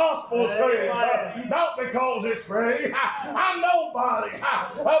what the gospel says. Not because it's free. I'm nobody.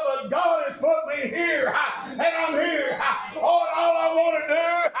 But God has put me here, and I'm here. All I want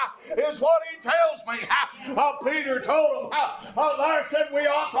to do is what he tells me. Peter told him, there said we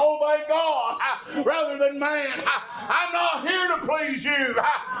ought to obey God rather than man. I'm not here to please you.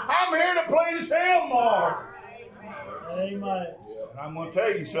 I'm here to please him, Lord. Amen. And I'm going to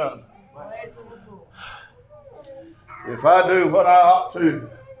tell you something. If I do what I ought to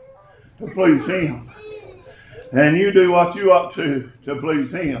please him, and you do what you ought to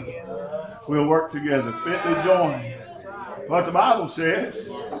please him, we'll work together, fitly joined. What the Bible says,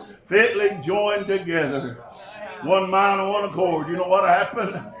 fitly joined together, one mind and one accord. You know what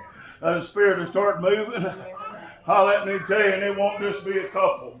happened? The Spirit will start moving. Let me tell you, and it won't just be a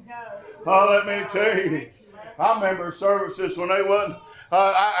couple. Let me tell you, I remember services when they wasn't,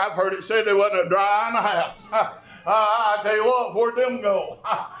 I've heard it said there wasn't a dry in the house. I tell you what, where'd them go?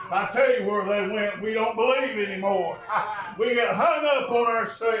 I tell you where they went. We don't believe anymore. We get hung up on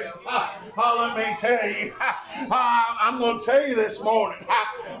ourselves. Let me tell you, I'm going to tell you this morning.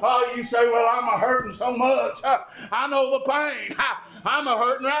 You say, well, I'm hurting so much. I know the pain. I'm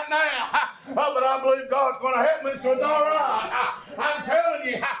hurting right now. But I believe God's going to help me, so it's all right. I'm telling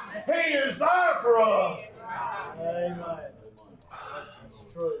you, he is there for us. Amen.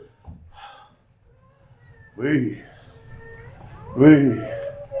 That's true. We,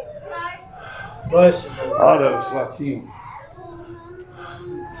 Bless you, a lot of us like him.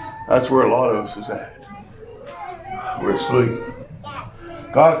 That's where a lot of us is at. We're asleep.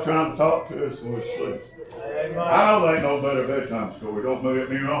 God's trying to talk to us and we're asleep. Amen. I know there ain't no better bedtime story, don't get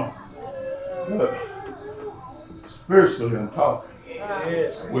me wrong. But spiritually I'm talking.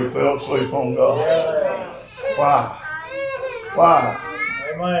 Yes. We fell asleep on God. Why?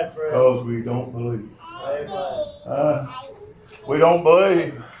 Amen, friend. Because we don't believe. Amen. We don't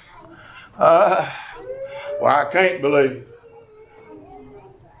believe. Well, I can't believe.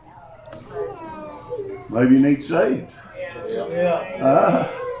 Maybe you need saved. Yeah.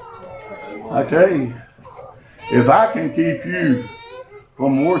 I tell you, if I can keep you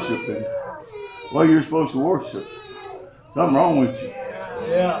from worshiping, well, you're supposed to worship. Something wrong with you.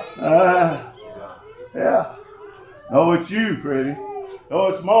 Yeah. Yeah. No, it's you, Freddie. No,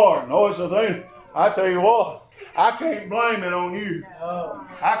 it's Mark. No, it's the thing. I tell you what, I can't blame it on you. No.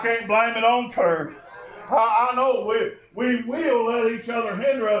 I can't blame it on Kurt. I know we will let each other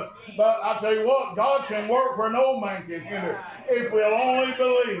hinder us, but I tell you what, God can work where no man can hinder if we'll only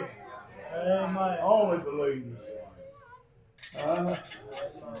believe. Amen. Only believe.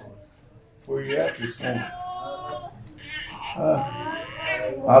 Where you at this morning?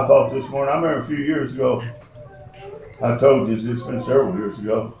 I thought this morning, I remember a few years ago, I told you, it's been several years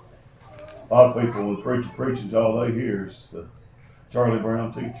ago, a lot of people, when preacher preaches, all they hear is the Charlie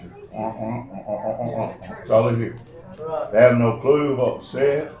Brown teacher. That's all they hear. They have no clue what was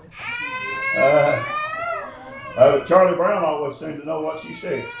said. Charlie Brown always seemed to know what she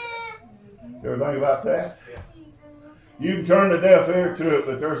said. You ever think about that? You can turn a deaf ear to it,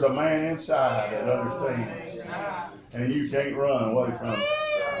 but there's a man inside that understands. And you can't run away from it.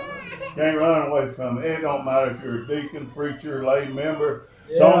 Can't run away from it. It don't matter if you're a deacon, preacher, lay member,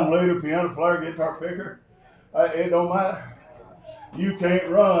 song leader, piano player, guitar picker. It don't matter. You can't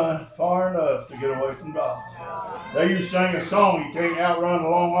run far enough to get away from God. They used to sing a song, you can't outrun the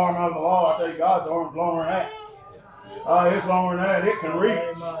long arm of the law. I tell you, God's arm's longer than that. It's longer than that. It can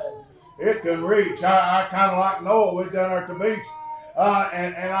reach. It can reach. I kind of like Noah. We're down there at the beach.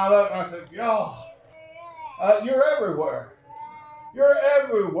 And I looked and I said, y'all, you're everywhere. You're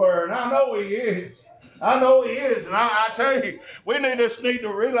everywhere. And I know he is. I know he is. And I tell you, we just need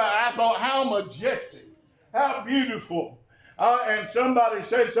to realize, I thought, how majestic, how beautiful. And somebody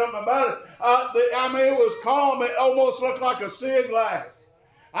said something about it. It was calm. It almost looked like a sea glass.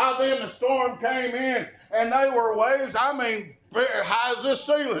 Then the storm came in, and they were waves, high as this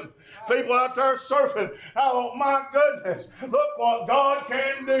ceiling. People out there surfing. Oh, my goodness. Look what God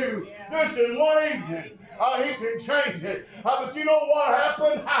can do. Just in waves. He can change it. But you know what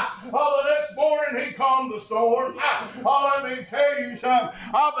happened? The next morning he calmed the storm. Let me tell you something.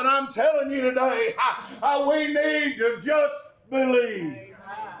 But I'm telling you today, we need to just believe.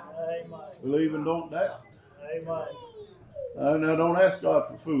 Amen. Believe and don't doubt. Amen. Now don't ask God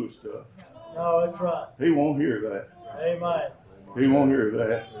for foolish stuff. No, that's right. He won't hear that. Amen. He won't hear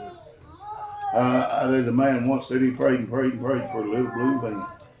that. There's a man once said he prayed and prayed and prayed for a little blue bean.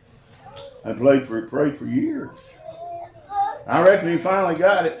 And prayed for years. I reckon he finally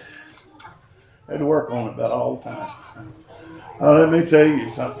got it. Had to work on it about all the time. Let me tell you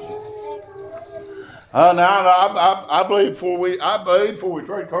something. Now I believe before we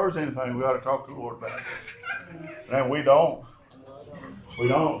trade cars or anything, we ought to talk to the Lord about it. And we don't. We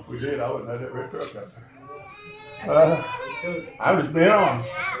don't. If we did, I wouldn't have that red truck out there. I'm just being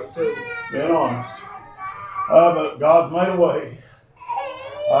honest. Being honest. But God's made a way.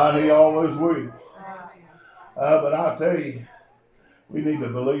 He always will. But I'll tell you, we need to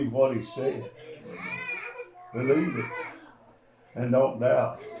believe what He said. Believe it. And don't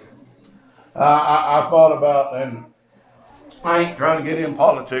doubt. I thought about, and I ain't trying to get in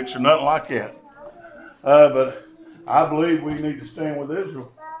politics or nothing like that. But I believe we need to stand with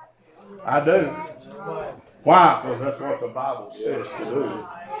Israel. I do. Why? Because that's what the Bible says to do.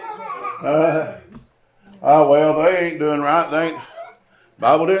 Well, they ain't doing right. The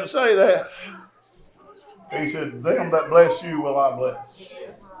Bible didn't say that. He said, them that bless you will I bless.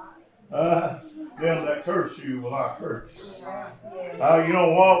 Them that curse you will I curse. You know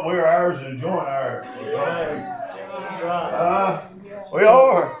what? We're ours and join ours. We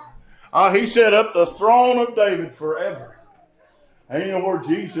are. He set up the throne of David forever. And you know where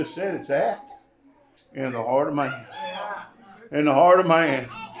Jesus said it's at? In the heart of man. In the heart of man.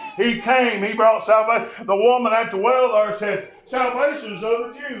 He came, He brought salvation. The woman at the well there said, salvation's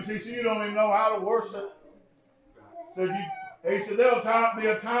of the Jews. He said, you don't even know how to worship. He said, there'll be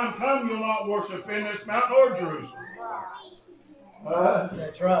a time come you'll not worship in this mountain or Jerusalem.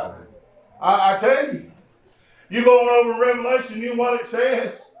 That's right. I tell you, you going over in Revelation, you know what it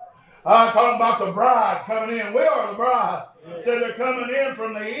says? Talking about the bride coming in. We are the bride. It said they're coming in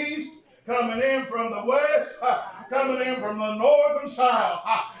from the east, coming in from the west, coming in from the north and south.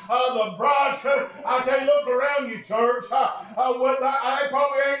 The bride's coming. I tell you, look around you, church. I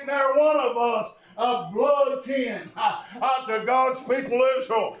probably ain't there one of us of blood kin to God's people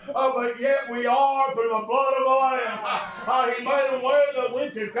Israel. But yet we are through the blood of the Lamb. He made a way that we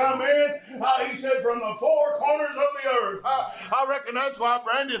could come in. He said from the four corners of the earth. I reckon that's why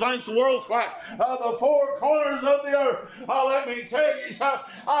Brandy thinks the world's flat. The four corners of the earth. Let me tell you,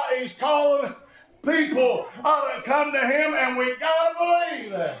 He's calling people to come to Him, and we got to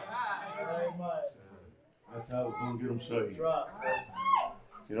believe that. That's how we're going to get them saved.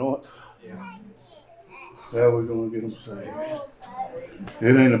 You know what? That's how we're going to get them saved.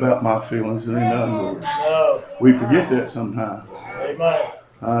 It ain't about my feelings. It ain't nothing yours. No. We forget that sometimes. Amen.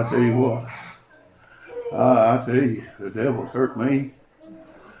 I tell you what. I tell you, the devil's hurt me.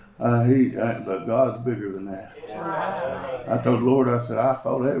 But God's bigger than that. I told the Lord, I said, I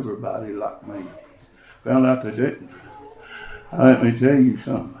thought everybody liked me. Found out they didn't. Let me tell you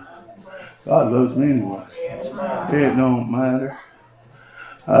something. God loves me anyway. It don't matter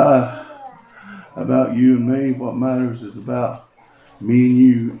about you and me. What matters is about me and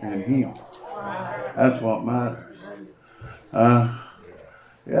you and Him. That's what matters.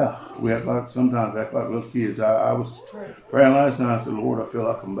 Yeah, we sometimes act like little kids. I was praying last night. I said, Lord, I feel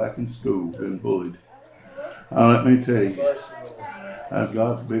like I'm back in school, being bullied. Let me tell you,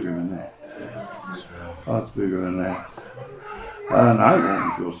 God's bigger than that. God's bigger than that. And I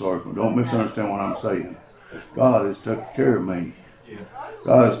won't feel sorry for me. Don't misunderstand what I'm saying. God has taken care of me.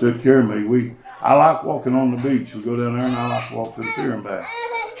 God has taken care of me. I like walking on the beach. We go down there and I like to walk to the pier and back.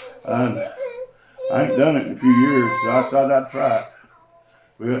 And I ain't done it in a few years, so I decided I'd try it.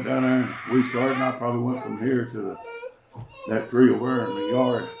 We got down there and we started, and I probably went from here to that tree over there in the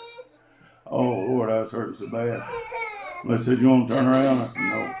yard. Oh, Lord, I was hurting so bad. And they said, you want to turn around? I said,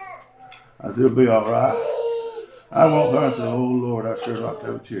 no. I said, it'll be all right. I went there and said, oh, Lord, I sure like to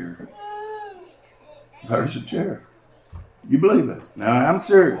have a chair. There's a chair. You believe it? Now, I'm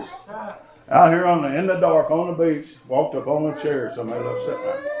serious. Out here in the dark on the beach, walked up on a chair. Somebody left sitting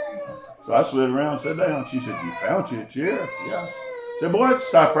there. So I slid around and sat down. She said, you found you a chair? Yeah. I said, boy, it's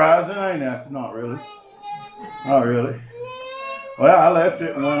surprising, ain't it? I said, not really. Not really. Well, I left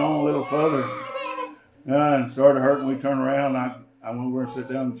it and went on a little further. And started hurting. We turned around. I went over and sat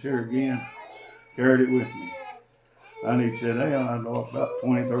down in the chair again. Carried it with me. I need to sit down. I walked about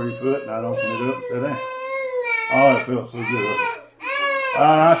 20, 30 foot, and I'd open it up and sit down. Oh, it felt so good. And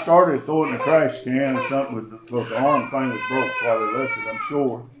I started throwing it in the trash can or something because the arm thing was broke while they left it, I'm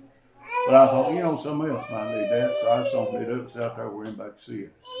sure. But I thought, somebody else might need that. So I just opened it up and sat out there where anybody could see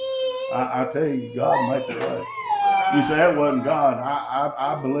it. I tell you, God make the way. You say that wasn't God.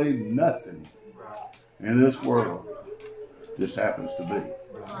 I believe nothing in this world just happens to be.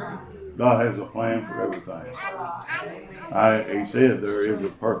 God has a plan for everything. He said there is a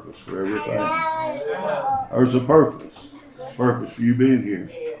purpose for everything. There's a purpose. Purpose for you being here.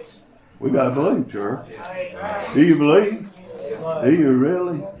 We got to believe, church. Do you believe? Do you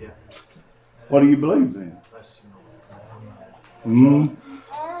really? What do you believe in?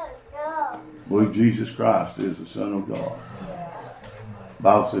 Believe Jesus Christ is the Son of God. The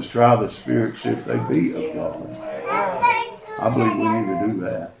Bible says, try the spirits if they be of God. I believe we need to do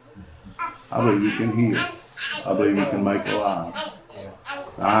that. I believe you can heal. I believe you can make alive.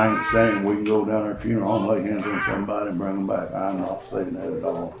 I ain't saying we can go down our funeral and lay hands on somebody and bring them back. I'm not saying that at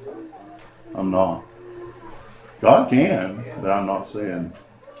all. I'm not. God can, but I'm not saying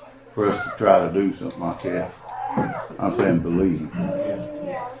for us to try to do something like that. I'm saying believe.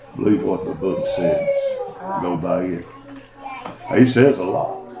 Believe what the book says. Go by it. He says a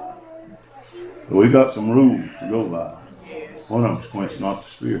lot. But we got some rules to go by. One of them is quench not the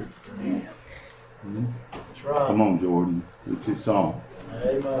spirit. That's right. Come on, Jordan. It's his song.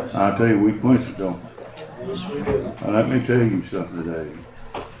 Amen. I tell you, we quench it, don't we? Yes, we do. And let me tell you something today.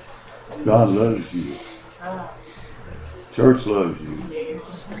 God loves you. Church loves you.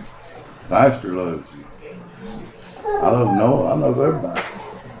 Pastor loves you. I love Noah. I love everybody.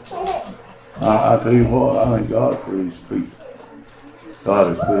 I tell you what, I thank God for these people God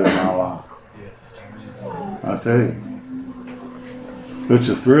has put in my life. I tell you. It's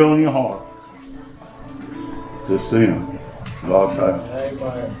a thrill in your heart to see them. God's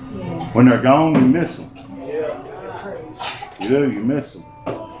house. When they're gone, you miss them. You do, you miss them.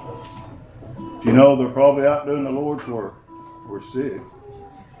 You know, they're probably out doing the Lord's work. We're sick.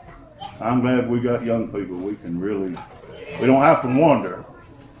 I'm glad we got young people. We can really, we don't have to wonder.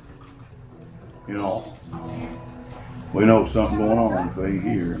 You know, we know something going on if they ain't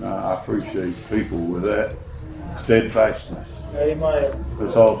here. And I appreciate people with that steadfastness. Amen.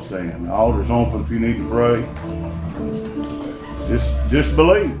 Let's all stand. The altar's open if you need to pray. Just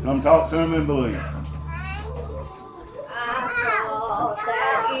believe. Come talk to him and believe. I thought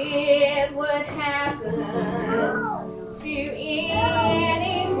that it would happen to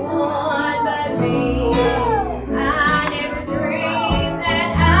anyone but me. I never dreamed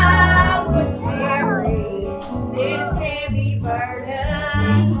that I would carry this heavy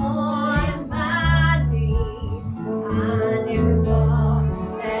burden on my knees. I never thought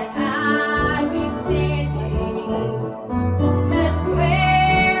that I'd be standing just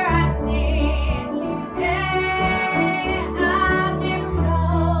where I stand today. I've never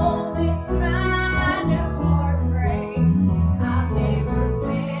known this kind of heartbreak. I've never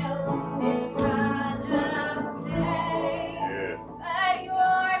felt this kind of pain. But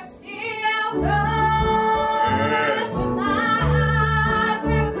you're still good. My eyes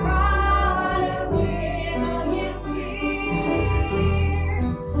have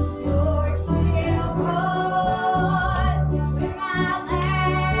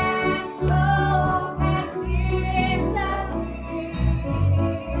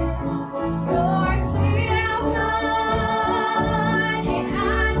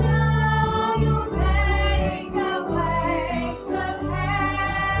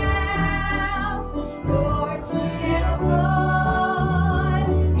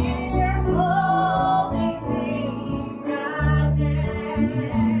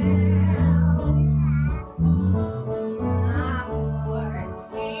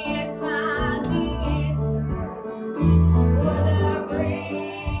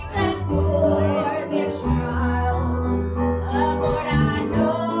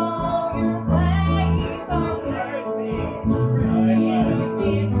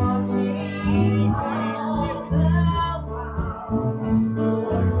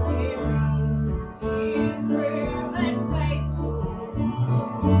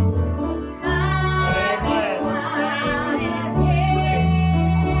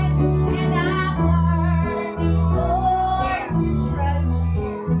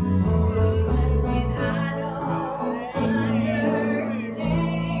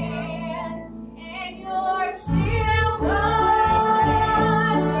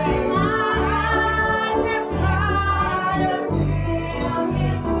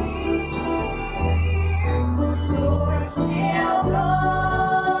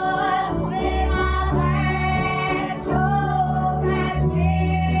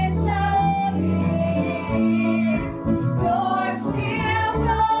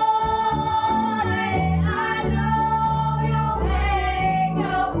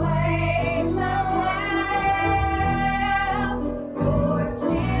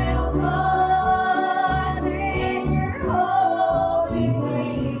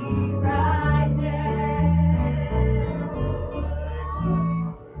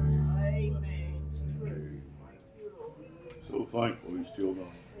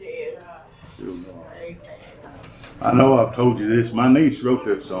I know I've told you this. My niece wrote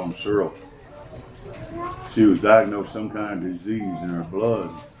that song, Cheryl. She was diagnosed with some kind of disease in her blood.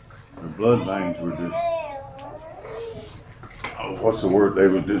 Her blood veins were just, oh, what's the word? They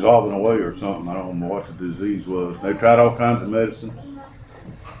were dissolving away or something. I don't know what the disease was. They tried all kinds of medicine.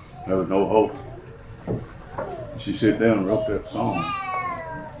 There was no hope. She sat down and wrote that song.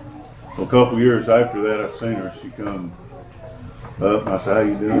 Well, a couple years after that, I seen her. She come up and I said, "How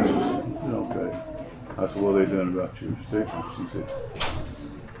you doing?" She said, "Okay." I said, "What are they doing about your sickness?" She said,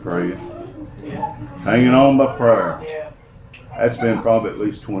 "Praying." Hanging on by prayer. That's been probably at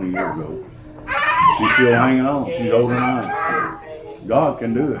least 20 years ago. She's still hanging on. She's holding on. God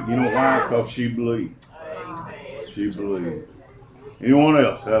can do it. You know why? Because she believed. She believed. Anyone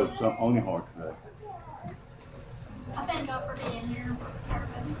else have something on your heart today? I thank God for being here for the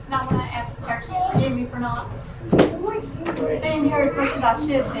service. And I want to ask the church to forgive me for not being here as much as I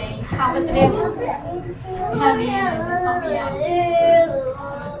should be. How the devil come in and just not be out.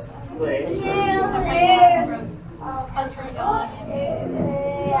 Closer to God and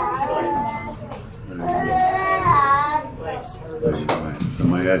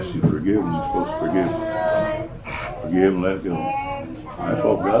Somebody asks you to forgive them, you're supposed to forgive them. Forgive and let go. That's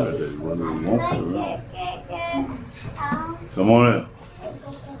what God to do, whether He wants to or not. Someone else.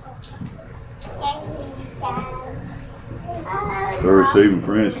 We're receiving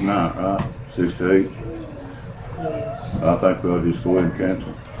friends tonight, right? 6 to 8. I think we'll just go ahead and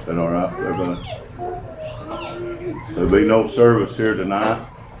cancel. Is that all right for everybody? There'll be no service here tonight.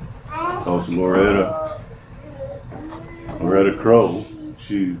 Because Loretta Crow,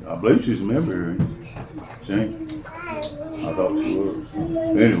 I believe she's a member here. She ain't? I thought she was.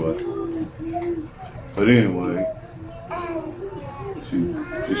 Anyway,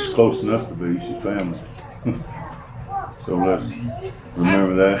 she's close enough to be. She's family. So let's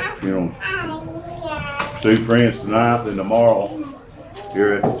remember that. See friends tonight, then tomorrow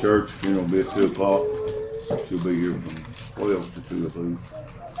here at the church, funeral will be at 2 o'clock. She'll be here from 12 to 2, I believe.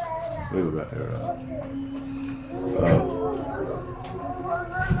 Leave it right there,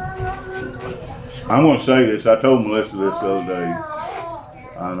 I'm going to say this. I told Melissa this the other day.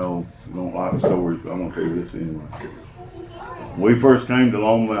 I know you don't like stories, but I'm going to tell you this anyway. When we first came to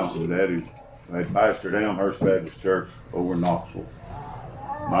Long Mountain, Daddy had pastored Amherst Baptist Church over in Knoxville.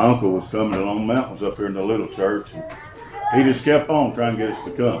 My uncle was coming to Long Mountain, was up here in the little church, and he just kept on trying to get us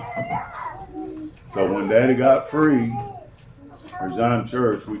to come. So when Daddy got free, resigned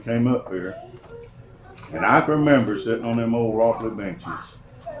church, we came up here, and I can remember sitting on them old rockly benches,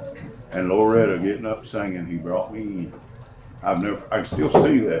 and Loretta getting up singing, "He brought me in." I can still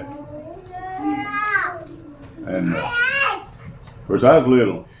see that. And of course I was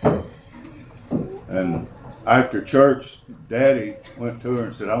little, and after church, Daddy went to her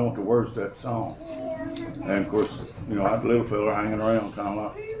and said, "I want the words to that song." And of course, I had a little fella hanging around, kind of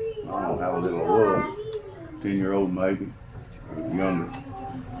like, I don't know how little I was, 10-year-old maybe, or younger.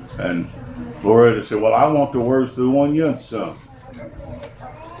 And Loretta said, "Well, I want the words to the one you sung."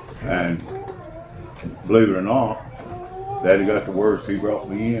 And believe it or not, Daddy got the words. He brought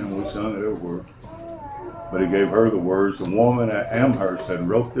me in, and we sung it over. But he gave her the words. The woman at Amherst had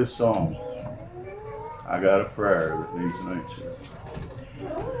wrote this song. I got a prayer that needs an answer.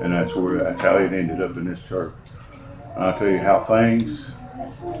 And that's how it ended up in this church. And I'll tell you how things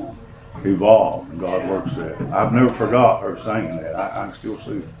evolve and God works that. I've never forgot her singing that. I can still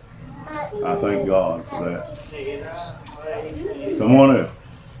see it. I thank God for that. Someone else.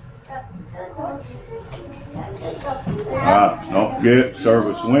 Don't forget,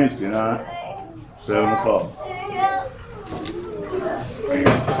 service Wednesday night, 7 o'clock.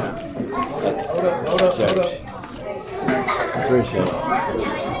 Hold up.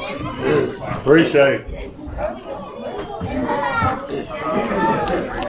 Appreciate it.